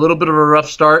had a little bit of a rough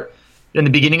start in the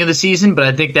beginning of the season, but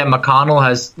I think that McConnell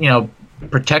has,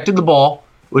 protected the ball,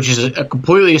 which is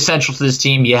completely essential to this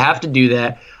team. You have to do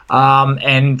that.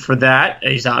 And for that,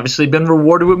 he's obviously been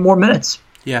rewarded with more minutes.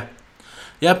 Yeah.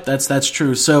 Yep, that's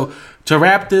true. So to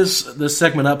wrap this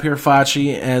segment up here,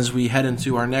 Facci, as we head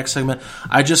into our next segment,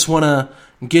 I just want to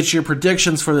get your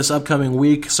predictions for this upcoming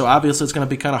week. So obviously it's going to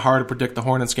be kind of hard to predict the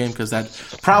Hornets game because that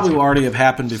probably will already have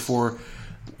happened before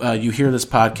you hear this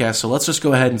podcast. So let's just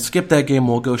go ahead and skip that game.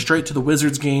 We'll go straight to the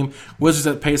Wizards game. Wizards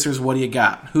at Pacers, what do you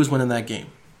got? Who's winning that game?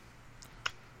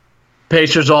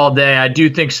 Pacers all day. I do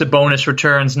think Sabonis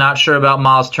returns. Not sure about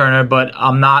Miles Turner, but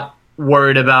I'm not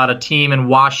worried about a team in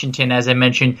Washington, as I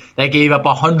mentioned, that gave up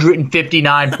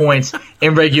 159 points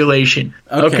in regulation.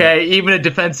 Okay, even a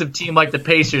defensive team like the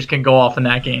Pacers can go off in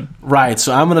that game. Right,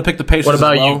 so I'm going to pick the Pacers as well.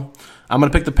 What about you? I'm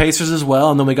going to pick the Pacers as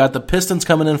well, and then we got the Pistons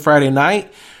coming in Friday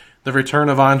night. The return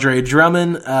of Andre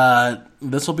Drummond.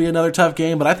 This will be another tough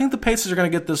game, but I think the Pacers are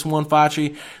going to get this one,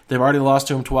 Facci. They've already lost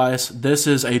to him twice. This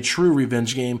is a true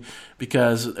revenge game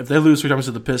because if they lose 3 times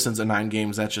to the Pistons in 9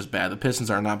 games, that's just bad. The Pistons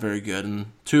are not very good, and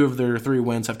 2 of their 3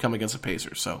 wins have come against the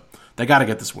Pacers, so they got to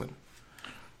get this win.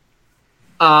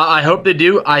 I hope they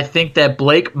do. I think that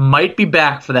Blake might be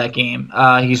back for that game.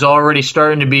 He's already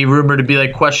starting to be rumored to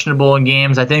be questionable in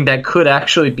games. I think that could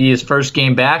actually be his first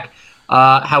game back.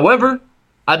 However,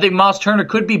 I think Miles Turner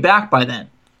could be back by then.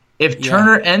 If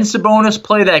Turner and Sabonis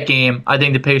play that game, I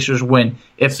think the Pacers win.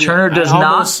 If Turner does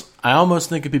not, I almost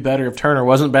think it'd be better if Turner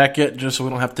wasn't back yet, just so we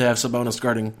don't have to have Sabonis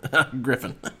guarding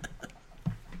Griffin.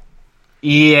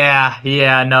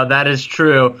 Yeah, no, that is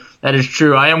true. That is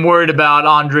true. I am worried about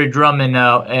Andre Drummond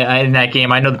in that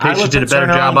game. I know the Pacers did a better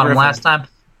job on him last time.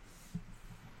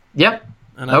 Yep.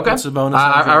 And okay.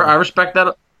 I respect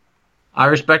that. I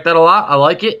respect that a lot. I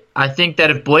like it. I think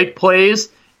that if Blake plays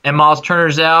and Miles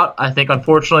Turner's out, I think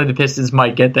unfortunately the Pistons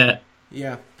might get that.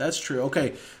 Yeah, that's true.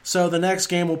 Okay, so the next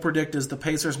game we'll predict is the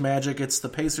Pacers Magic. The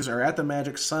Pacers are at the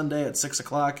Magic Sunday at 6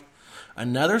 o'clock.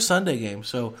 Another Sunday game.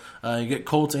 So you get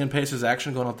Colts and Pacers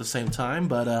action going on at the same time.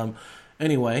 But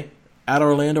anyway, at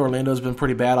Orlando's been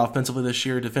pretty bad offensively this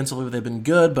year. Defensively, they've been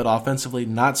good, but offensively,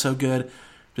 not so good.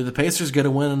 Do the Pacers get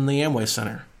a win in the Amway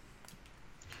Center?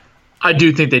 I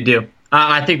do think they do.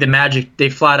 I think the Magic, they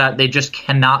just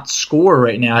cannot score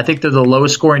right now. I think they're the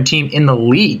lowest scoring team in the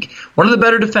league. One of the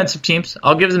better defensive teams.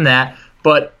 I'll give them that.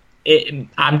 But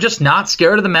I'm just not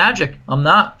scared of the Magic. I'm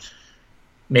not.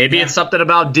 Maybe it's something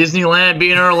about Disneyland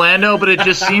being in Orlando, but it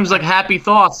just seems like happy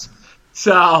thoughts.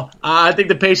 So I think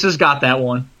the Pacers got that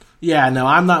one. Yeah, no,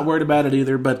 I'm not worried about it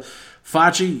either. But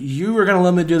Facci, you were going to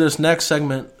let me do this next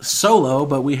segment solo,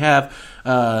 but we have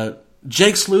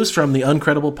Jake Sluice from the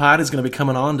Uncredible Pod is going to be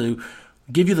coming on to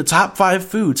give you the top 5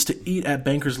 foods to eat at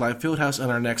Bankers Life Fieldhouse in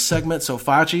our next segment. So,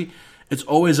 Facci, it's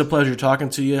always a pleasure talking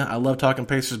to you. I love talking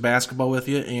Pacers basketball with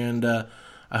you, and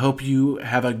I hope you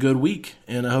have a good week,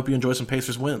 and I hope you enjoy some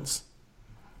Pacers wins.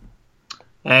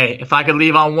 Hey, if I could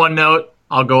leave on one note,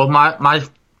 I'll go with my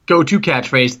go-to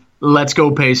catchphrase, let's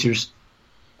go Pacers.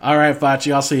 All right,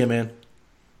 Facci, I'll see you, man.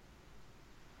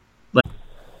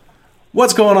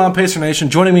 What's going on, Pacer Nation?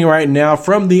 Joining me right now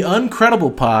from the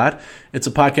Uncredible Pod, it's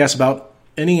a podcast about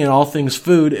any and all things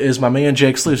food, is my man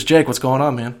Jake Sluice. Jake, what's going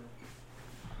on, man?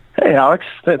 Hey, Alex.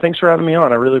 Thanks for having me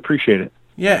on. I really appreciate it.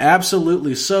 Yeah,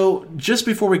 absolutely. So just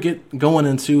before we get going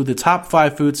into the top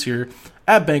 5 foods here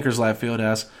at Bankers Life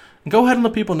Fieldhouse, go ahead and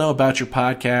let people know about your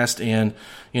podcast and,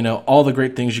 all the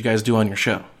great things you guys do on your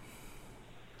show.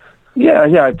 Yeah,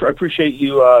 I appreciate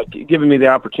you giving me the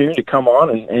opportunity to come on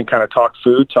and kind of talk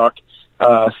food, talk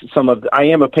I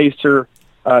am a Pacer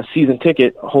season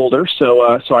ticket holder,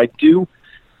 so I do,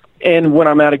 and when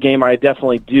I'm at a game, I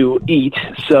definitely do eat.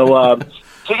 So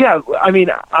yeah, I mean,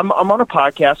 I'm on a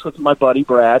podcast with my buddy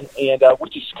Brad, and we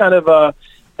just kind of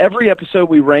every episode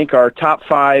we rank our top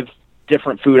 5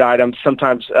 different food items.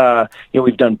 Sometimes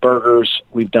we've done burgers,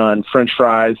 we've done French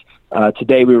fries.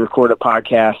 Today we recorded a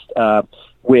podcast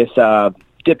with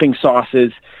dipping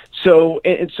sauces. So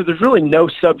there's really no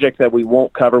subject that we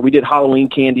won't cover. We did Halloween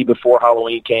candy before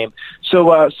Halloween came.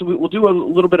 So we'll do a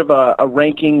little bit of a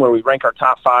ranking where we rank our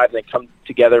top 5 and then come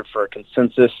together for a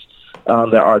consensus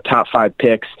on our top 5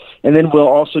 picks. And then we'll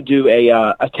also do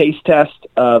a taste test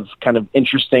of kind of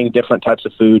interesting different types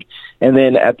of food. And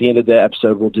then at the end of the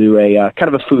episode, we'll do a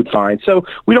kind of a food find. So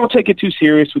we don't take it too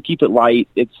serious. We keep it light.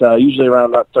 It's usually around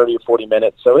about 30 or 40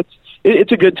 minutes. So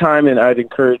it's a good time, and I'd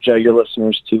encourage your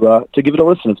listeners to give it a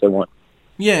listen if they want.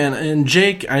 Yeah, and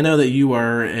Jake, I know that you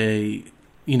are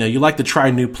you like to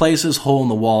try new places, hole in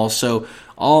the wall. So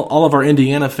all of our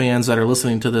Indiana fans that are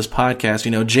listening to this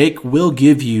podcast, Jake will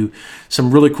give you some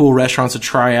really cool restaurants to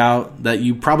try out that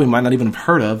you probably might not even have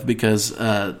heard of because,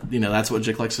 that's what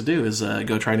Jake likes to do is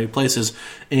go try new places.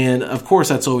 And, of course,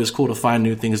 that's always cool to find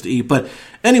new things to eat. But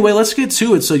anyway, let's get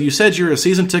to it. So you said you're a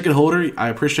season ticket holder. I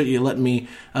appreciate you letting me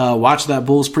watch that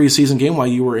Bulls preseason game while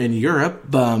you were in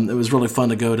Europe. It was really fun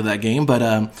to go to that game.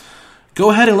 But go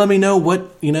ahead and let me know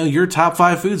what your top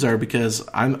 5 foods are because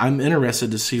I'm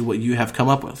interested to see what you have come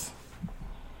up with.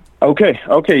 Okay,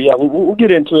 yeah, we'll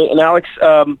get into it. And Alex,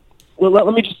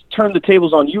 let me just turn the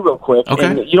tables on you real quick. Okay.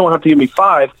 And you don't have to give me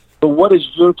 5, but what is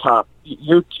your top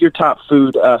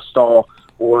food stall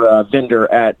or vendor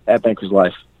at Bankers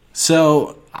Life?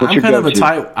 So I'm kind of a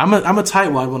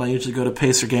tightwad when I usually go to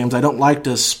Pacer games. I don't like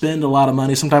to spend a lot of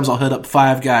money. Sometimes I'll hit up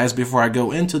 5 Guys before I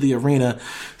go into the arena.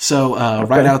 So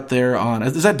right out there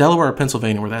is that Delaware or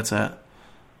Pennsylvania where that's at?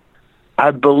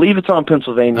 I believe it's on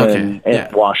Pennsylvania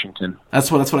and Washington.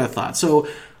 That's what I thought. So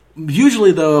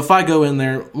usually, though, if I go in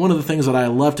there, one of the things that I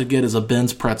love to get is a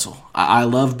Ben's pretzel. I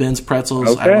love Ben's pretzels.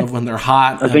 Okay. I love when they're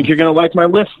hot. I think you're going to like my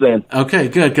list then. Okay,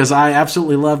 good, because I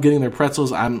absolutely love getting their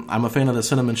pretzels. I'm a fan of the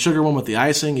cinnamon sugar one with the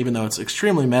icing, even though it's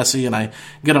extremely messy and I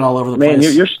get it all over the place.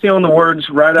 Man, you're stealing the words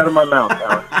right out of my mouth,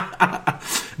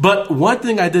 Alex. But one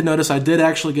thing I did notice, I did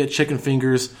actually get chicken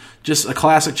fingers, just a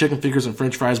classic chicken fingers and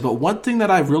french fries. But one thing that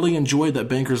I've really enjoyed that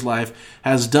Banker's Life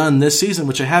has done this season,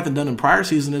 which I haven't done in prior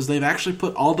season, is they've actually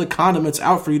put all the condiments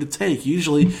out for you to take.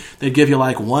 Usually they give you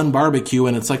like one barbecue,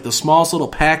 and it's like the smallest little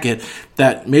packet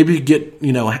that maybe you get,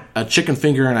 a chicken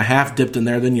finger and a half dipped in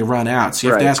there, then you run out. So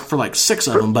you have to ask for like 6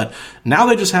 of them. But now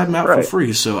they just have them out for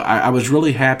free. So I was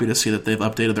really happy to see that they've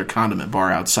updated their condiment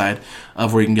bar outside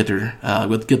of where you can get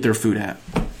their food at.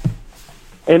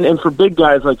 And for big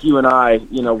guys like you and I,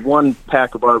 one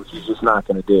pack of barbecue is just not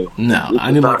going to do. No,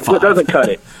 I need like 5. It doesn't cut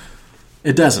it.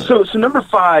 It doesn't. So number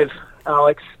 5,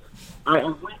 Alex, I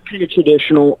went pretty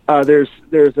traditional. There's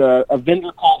a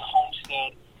vendor called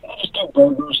Homestead. They just do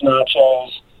burgers,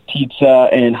 nachos, pizza,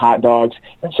 and hot dogs.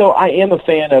 And so I am a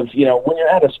fan of, when you're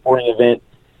at a sporting event,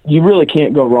 you really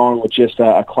can't go wrong with just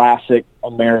a classic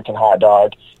American hot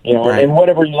dog, and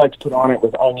whatever you like to put on it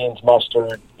with onions,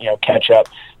 mustard, ketchup,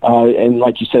 and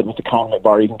like you said, with the condiment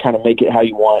bar, you can kind of make it how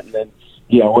you want, and then,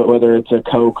 whether it's a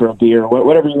Coke or a beer,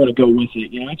 whatever you want to go with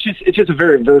it, it's just a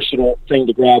very versatile thing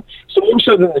to grab. So more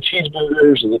so than the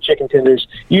cheeseburgers and the chicken tenders,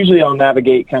 usually I'll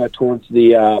navigate kind of towards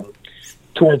the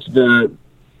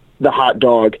hot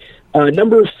dog.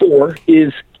 Number 4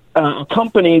 is a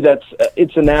company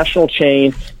it's a national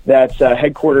chain that's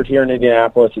headquartered here in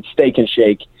Indianapolis. It's Steak and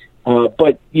Shake.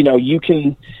 But, you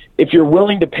can, if you're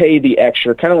willing to pay the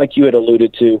extra, kind of like you had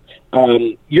alluded to,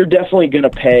 you're definitely going to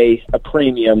pay a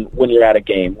premium when you're at a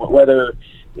game, whether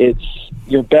it's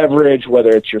your beverage, whether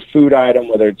it's your food item,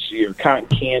 whether it's your cotton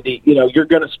candy, you're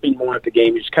going to spend more at the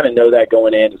game. You just kind of know that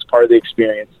going in. It's part of the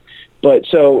experience. But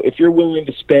so if you're willing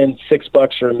to spend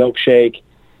 $6 for a milkshake,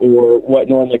 or what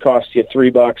normally costs you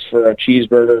 $3 for a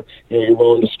cheeseburger, and you're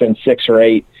willing to spend 6 or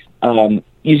 8,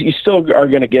 you still are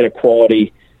going to get a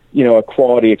quality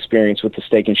experience with the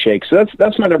Steak and Shake. So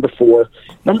that's my number 4.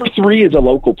 Number 3 is a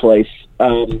local place.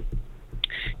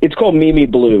 It's called Mimi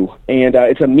Blue, and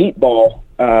it's a meatball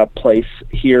place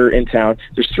here in town.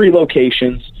 There's 3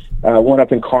 locations, one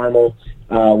up in Carmel,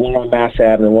 one on Mass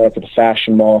Ave, and one up at the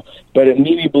Fashion Mall. But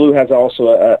Mimi Blue has also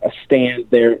a stand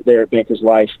there at Banker's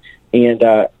Life. And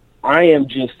I am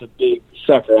just a big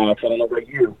sucker, Alex. I don't know about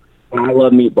you, but I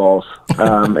love meatballs,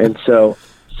 and so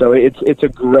it's a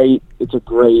great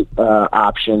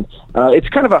option. It's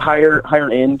kind of a higher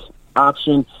end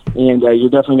option, and you're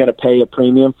definitely going to pay a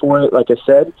premium for it, like I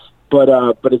said. But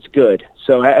it's good.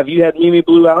 So have you had Mimi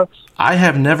Blue, Alex? I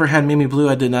have never had Mimi Blue.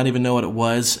 I did not even know what it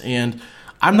was, and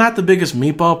I'm not the biggest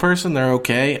meatball person. They're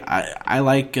okay. I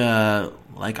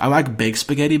like baked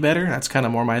spaghetti better. That's kind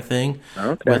of more my thing.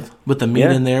 Okay. With the meat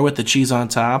in there, with the cheese on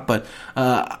top. But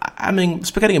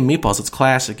spaghetti and meatballs, it's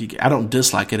classic. I don't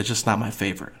dislike it. It's just not my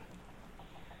favorite.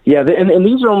 Yeah, and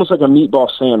these are almost like a meatball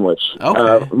sandwich.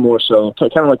 Okay. More so,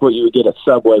 kind of like what you would get at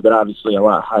Subway, but obviously a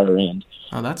lot higher end.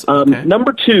 Oh, that's okay.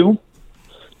 Number two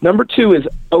is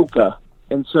Oka,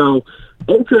 and so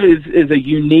Oka is a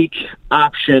unique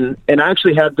option, and I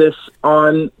actually had this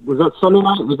on, was that Sunday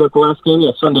night? Was that the last game?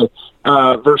 Yeah, Sunday,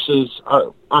 versus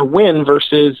our win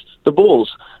versus the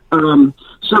Bulls.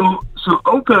 So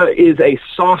Oka is a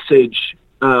sausage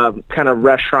kind of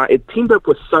restaurant. It teamed up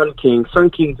with Sun King. Sun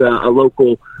King's a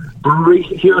local brewery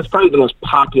here. It's probably the most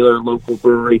popular local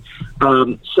brewery.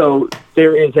 So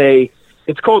there is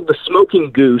it's called the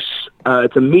Smoking Goose.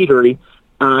 It's a meadery,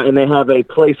 and they have a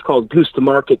place called Goose to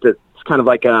Market that's kind of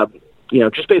like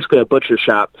just basically a butcher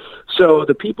shop. So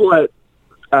the people at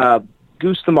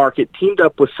Goose to Market teamed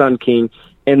up with Sun King,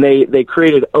 and they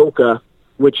created Oka,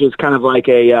 which is kind of like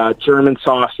a German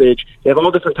sausage. They have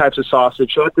all different types of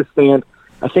sausage. So at the stand,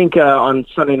 I think on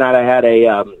Sunday night I had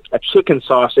a chicken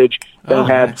sausage that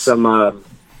had some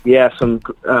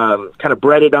kind of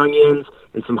breaded onions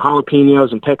and some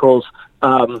jalapenos and pickles.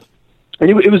 And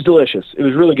it was delicious. It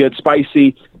was really good,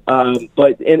 spicy.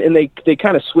 But they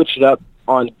kind of switched it up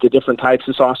on the different types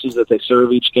of sausages that they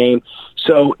serve each game.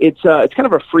 So it's kind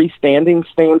of a freestanding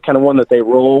stand, kind of one that they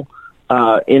roll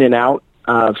in and out.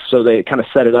 So they kind of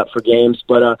set it up for games.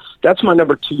 But that's my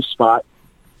number 2 spot.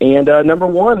 And number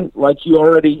 1, like you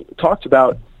already talked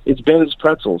about, is Ben's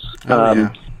Pretzels.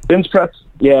 Ben's Pretzels,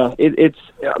 it's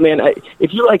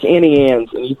if you like Annie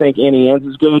Ann's and you think Annie Ann's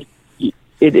is good,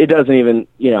 it doesn't even,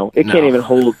 it can't even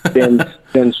hold Ben's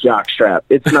jockstrap.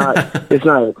 It's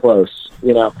not even close,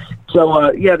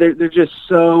 So they're just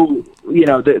so,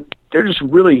 they're just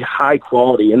really high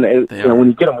quality, and when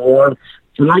you get them warm,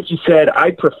 and like you said,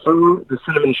 I prefer the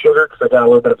cinnamon sugar because I got a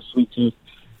little bit of a sweet tooth.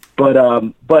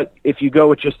 But if you go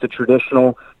with just the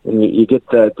traditional and you get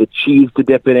the cheese to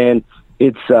dip it in,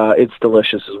 it's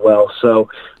delicious as well. So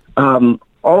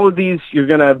all of these, you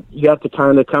have to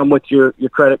kind of come with your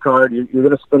credit card. You're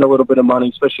going to spend a little bit of money,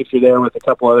 especially if you're there with a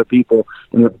couple other people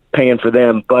and you're paying for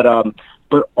them. But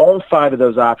all 5 of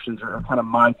those options are kind of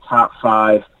my top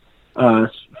 5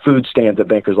 food stands at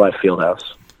Bankers Life Fieldhouse.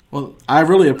 Well, I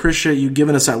really appreciate you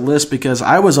giving us that list because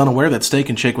I was unaware that Steak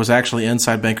and Shake was actually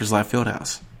inside Bankers Life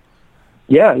Fieldhouse.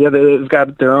 Yeah, they've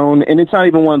got their own, and it's not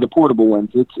even one of the portable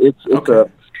ones. It's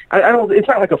okay. It's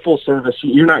not like a full service.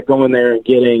 You're not going there and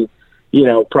getting,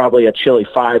 probably a chili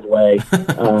 5-way,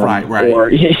 right,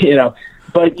 or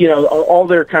but all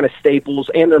their kind of staples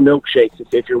and their milkshakes.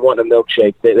 If you're wanting a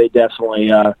milkshake, they definitely,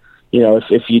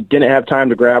 if you didn't have time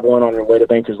to grab one on your way to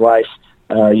Bankers Life,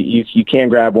 you can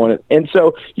grab one. And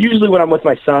so usually when I'm with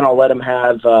my son, I'll let him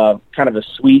have kind of a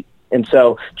sweet. And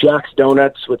so Jack's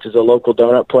Donuts, which is a local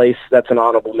donut place, that's an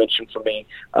honorable mention for me.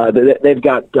 They've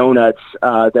got donuts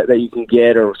that you can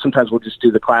get, or sometimes we'll just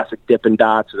do the classic Dippin'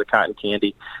 Dots or the cotton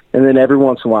candy. And then every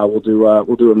once in a while we'll do a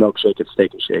milkshake at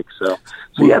Steak and Shake. So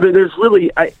yeah, there's really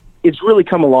it's really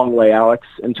come a long way, Alex,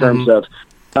 in terms of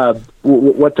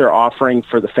what they're offering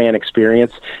for the fan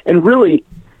experience. And really,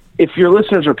 if your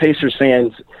listeners are Pacers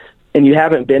fans and you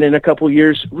haven't been in a couple of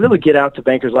years, really get out to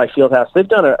Bankers Life Fieldhouse. They've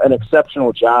done an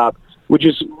exceptional job, which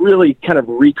is really kind of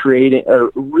recreating or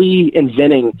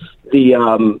reinventing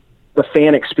the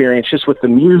fan experience, just with the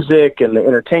music and the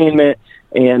entertainment.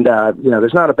 And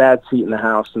there's not a bad seat in the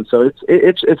house, and so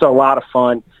it's a lot of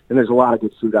fun, and there's a lot of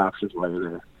good food options while you're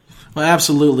there. Well,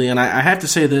 absolutely, and I have to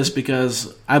say this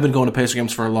because I've been going to Pacer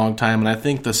games for a long time, and I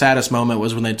think the saddest moment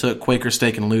was when they took Quaker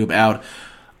Steak and Lube out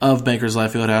of Bankers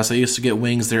Life Fieldhouse. I used to get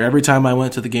wings there every time I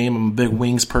went to the game. I'm a big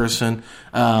wings person.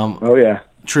 Oh yeah.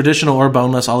 Traditional or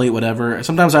boneless, I'll eat whatever.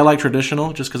 Sometimes I like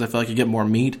traditional just because I feel like you get more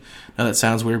meat. Now that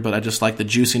sounds weird, but I just like the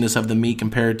juiciness of the meat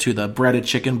compared to the breaded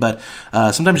chicken. But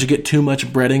sometimes you get too much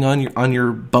breading on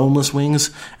your boneless wings,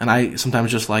 and I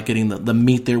sometimes just like getting the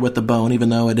meat there with the bone, even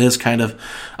though it is kind of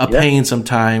a pain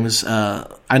sometimes.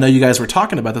 I know you guys were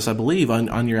talking about this, I believe,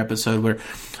 on your episode where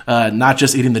not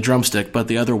just eating the drumstick, but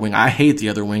the other wing. I hate the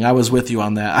other wing. I was with you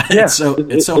on that. Yeah, it's so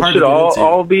hard to get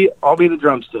into. I'll be the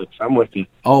drumsticks. I'm with you.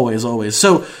 Always.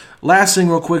 So, last thing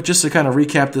real quick, just to kind of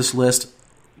recap this list,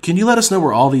 can you let us know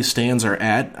where all these stands are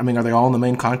at? I mean, are they all in the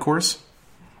main concourse?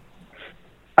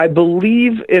 I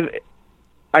believe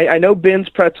I know Ben's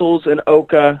Pretzels and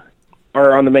Oka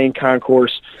are on the main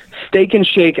concourse. Steak and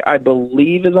Shake, I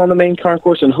believe, is on the main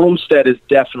concourse, and Homestead is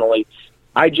definitely.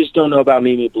 I just don't know about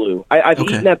Mimi Blue. I've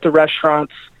eaten at the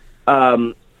restaurants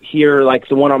here, like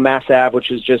the one on Mass Ave,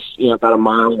 which is just about a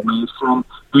mile away from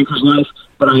Bankers Life.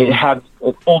 But I have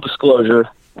full disclosure.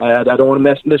 I don't want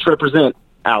to misrepresent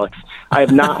Alex. I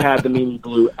have not had the Mimi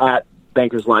Blue at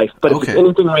Bankers Life, but if it's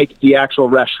anything like the actual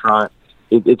restaurant,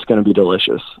 it's going to be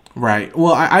delicious. Right.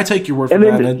 Well, I take your word for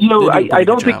that. And then, I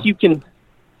don't think you can.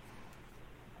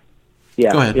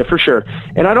 Yeah, for sure.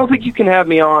 And I don't think you can have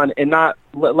me on and not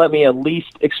let me at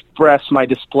least express my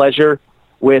displeasure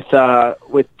with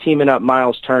teaming up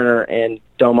Miles Turner and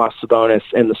Domas Sabonis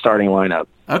in the starting lineup.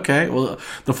 Okay, well,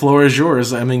 the floor is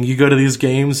yours. I mean, you go to these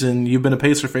games, and you've been a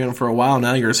Pacer fan for a while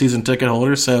now. You're a season ticket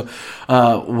holder. So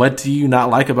what do you not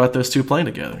like about those two playing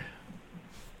together?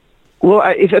 Well,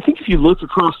 I think if you look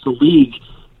across the league,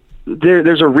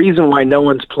 there's a reason why no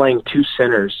one's playing two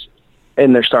centers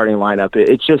in their starting lineup.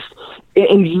 It's just,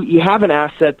 and you have an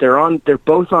asset. They're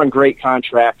both on great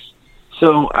contracts.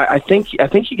 So I think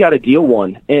you got to deal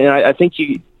one, and I think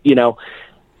you know.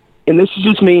 And this is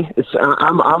just me.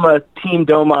 I'm a Team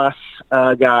Domas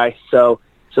guy, so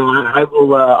I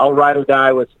will I'll ride or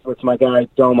die with my guy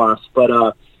Domas.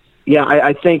 But yeah,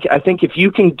 I think if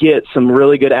you can get some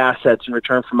really good assets in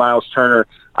return for Miles Turner,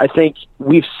 I think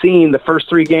we've seen the first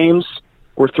 3 games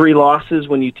were 3 losses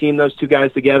when you team those two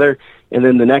guys together, and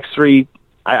then the next 3.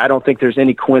 I don't think there's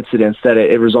any coincidence that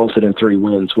it resulted in 3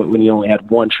 wins when you only had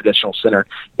one traditional center,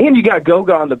 and you got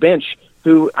Goga on the bench,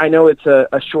 who I know it's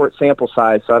a short sample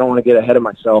size, so I don't want to get ahead of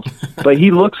myself. But he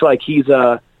looks like he's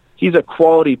a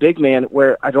quality big man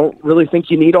where I don't really think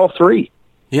you need all 3.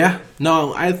 Yeah,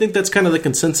 no, I think that's kind of the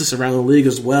consensus around the league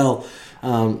as well.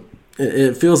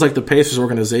 It feels like the Pacers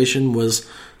organization was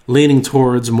leaning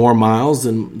towards more Miles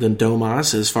than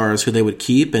Domas as far as who they would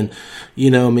keep. And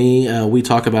you know me, we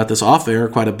talk about this off air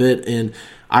quite a bit, and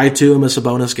I too am a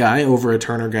Sabonis guy over a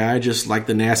Turner guy, just like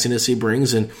the nastiness he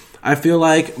brings. And I feel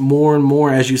like more and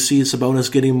more as you see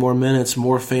Sabonis getting more minutes,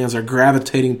 more fans are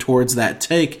gravitating towards that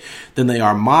take than they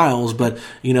are Miles. But,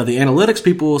 you know, the analytics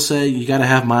people will say you got to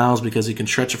have Miles because he can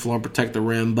stretch the floor and protect the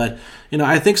rim. But, you know,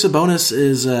 I think Sabonis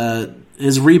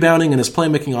his rebounding and his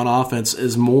playmaking on offense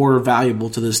is more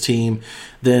valuable to this team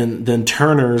than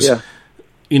Turner's. Yeah.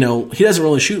 he doesn't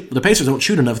really shoot. The Pacers don't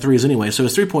shoot enough threes anyway, so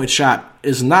his 3-point shot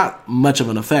is not much of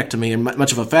an effect to me and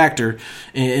much of a factor.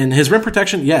 And his rim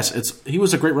protection, yes, he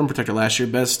was a great rim protector last year,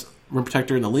 best rim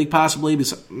protector in the league possibly,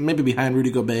 maybe behind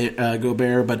Rudy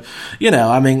Gobert. But,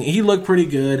 he looked pretty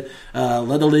good,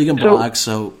 led the league in blocks,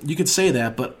 so you could say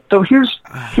that. But so here's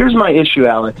my issue,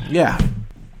 Alex. Yeah.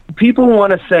 People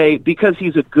want to say because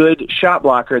he's a good shot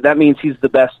blocker, that means he's the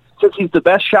best. Since he's the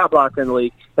best shot blocker in the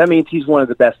league, that means he's one of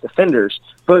the best defenders.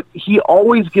 But he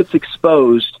always gets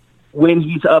exposed when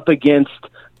he's up against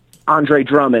Andre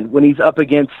Drummond, when he's up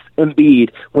against Embiid,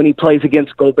 when he plays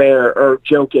against Gobert or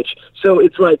Jokic. So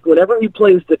it's like whenever he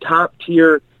plays the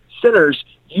top-tier centers,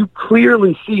 you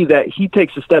clearly see that he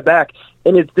takes a step back.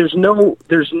 And there's no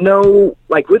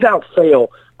without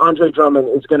fail, Andre Drummond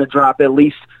is going to drop at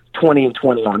least 20 and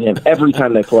 20 on him every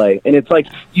time they play. And it's like,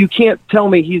 you can't tell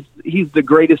me he's the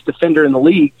greatest defender in the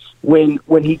league when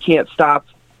he can't stop,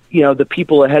 the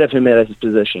people ahead of him at his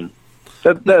position.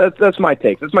 That's my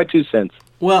take. That's my 2 cents.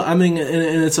 Well, and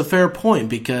it's a fair point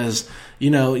because,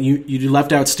 you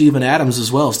left out Steven Adams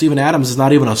as well. Steven Adams is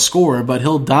not even a scorer, but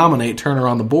he'll dominate Turner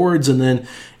on the boards and then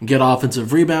get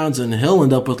offensive rebounds, and he'll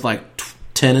end up with like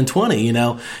 10 and 20,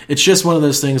 It's just one of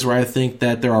those things where I think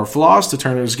that there are flaws to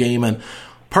Turner's game, and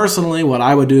personally, what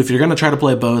I would do if you're going to try to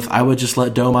play both, I would just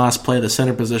let Domas play the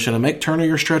center position and make Turner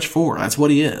your stretch 4. That's what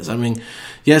he is.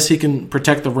 Yes, he can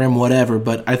protect the rim, whatever,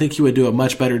 but I think he would do a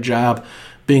much better job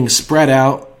being spread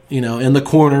out, in the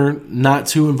corner, not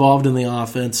too involved in the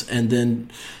offense, and then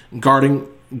guarding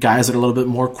guys that are a little bit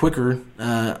more quicker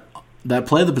that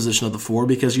play the position of the 4,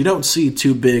 because you don't see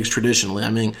 2 bigs traditionally.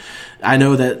 I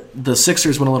know that the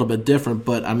Sixers went a little bit different,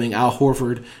 but Al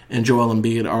Horford and Joel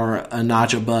Embiid are a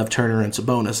notch above Turner and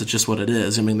Sabonis. It's just what it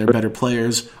is. They're better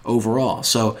players overall.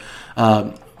 So,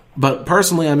 but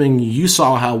personally, you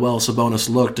saw how well Sabonis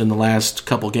looked in the last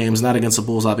couple games, not against the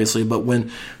Bulls, obviously, but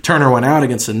when Turner went out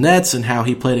against the Nets and how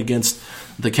he played against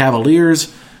the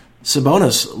Cavaliers,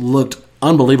 Sabonis looked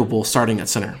unbelievable starting at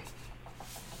center.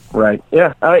 Right.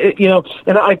 Yeah.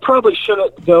 And I probably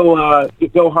shouldn't go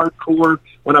hardcore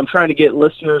when I'm trying to get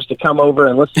listeners to come over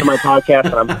and listen to my podcast,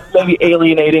 and I'm maybe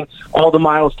alienating all the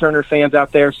Miles Turner fans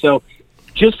out there. So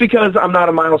just because I'm not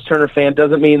a Miles Turner fan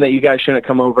doesn't mean that you guys shouldn't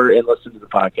come over and listen to the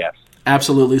podcast.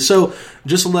 Absolutely. So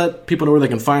just to let people know where they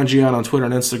can find you on Twitter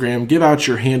and Instagram, give out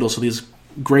your handle so these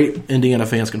great Indiana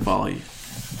fans can follow you.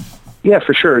 Yeah,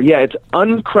 for sure. Yeah, it's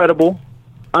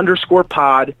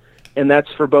uncredible_pod. And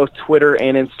that's for both Twitter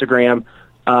and Instagram.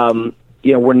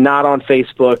 We're not on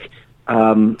Facebook.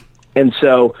 And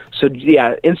so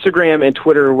Instagram and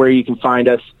Twitter are where you can find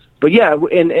us. But yeah,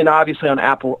 and obviously on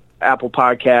Apple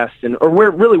Podcasts or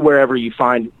wherever you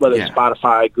find, whether it's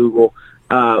Spotify, Google,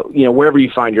 wherever you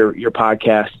find your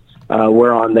podcast,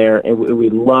 we're on there. And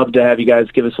we'd love to have you guys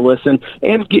give us a listen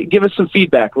and give us some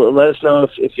feedback. Let us know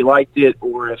if you liked it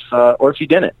or if you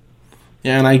didn't.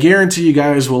 Yeah, and I guarantee you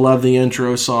guys will love the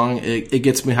intro song. It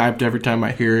gets me hyped every time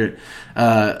I hear it.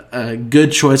 A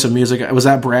good choice of music. Was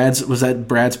that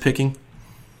Brad's picking?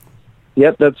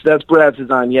 Yep, that's Brad's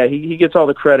design. Yeah, he gets all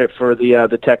the credit for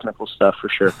the technical stuff for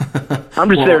sure. I'm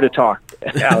just there to talk,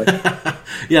 Alex.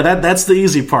 Yeah, that's the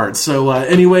easy part. So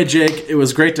anyway, Jake, it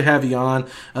was great to have you on.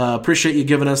 Appreciate you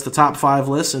giving us the top 5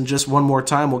 list. And just one more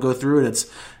time, we'll go through it. It's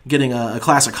getting a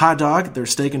classic hot dog.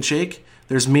 There's Steak and Shake.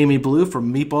 There's Mimi Blue for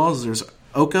meatballs. There's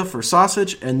Oka for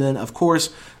sausage. And then, of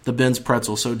course, the Ben's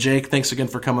pretzel. So, Jake, thanks again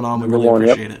for coming on. We really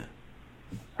appreciate it.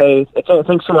 Hey,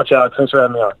 thanks so much, Alex. Thanks for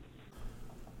having me on.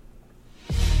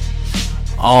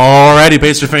 Alrighty,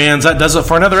 Pacer fans, that does it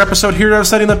for another episode here of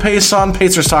Setting the Pace on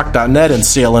PacersTalk.net and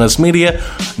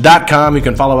CLNSmedia.com. You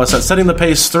can follow us at Setting the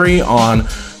Pace 3 on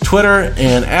Twitter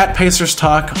and at Pacers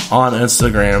Talk on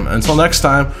Instagram. Until next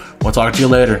time, we'll talk to you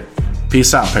later.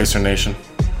 Peace out, Pacer Nation.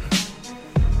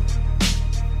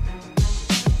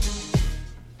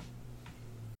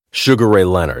 Sugar Ray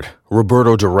Leonard,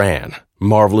 Roberto Duran,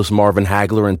 Marvelous Marvin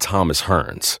Hagler, and Thomas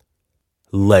Hearns.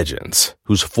 Legends,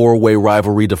 whose four-way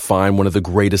rivalry defined one of the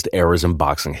greatest eras in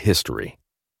boxing history.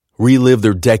 Relive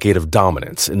their decade of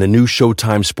dominance in the new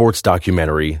Showtime sports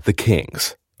documentary, The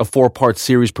Kings, a 4-part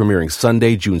series premiering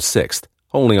Sunday, June 6th,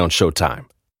 only on Showtime.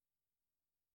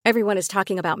 Everyone is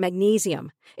talking about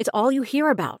magnesium. It's all you hear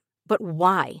about. But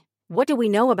why? What do we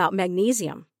know about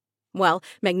magnesium? Well,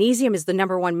 magnesium is the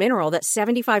number one mineral that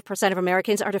 75% of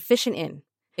Americans are deficient in.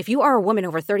 If you are a woman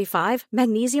over 35,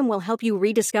 magnesium will help you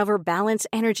rediscover balance,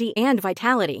 energy, and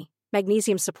vitality.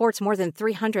 Magnesium supports more than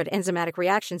 300 enzymatic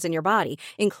reactions in your body,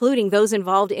 including those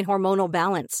involved in hormonal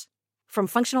balance. From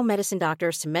functional medicine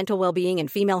doctors to mental well-being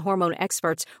and female hormone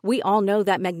experts, we all know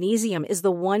that magnesium is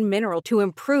the one mineral to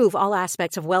improve all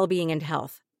aspects of well-being and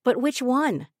health. But which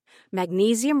one?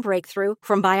 Magnesium Breakthrough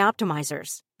from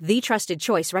Bioptimizers, the trusted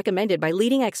choice recommended by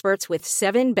leading experts with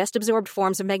 7 best-absorbed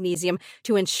forms of magnesium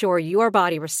to ensure your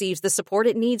body receives the support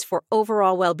it needs for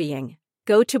overall well-being.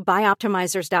 Go to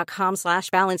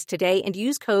bioptimizers.com/balance today and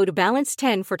use code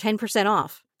BALANCE10 for 10%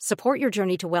 off. Support your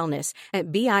journey to wellness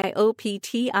at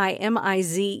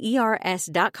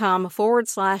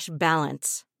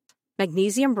bioptimizers.com/balance.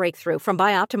 Magnesium Breakthrough from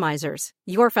Bioptimizers,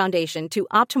 your foundation to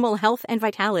optimal health and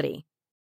vitality.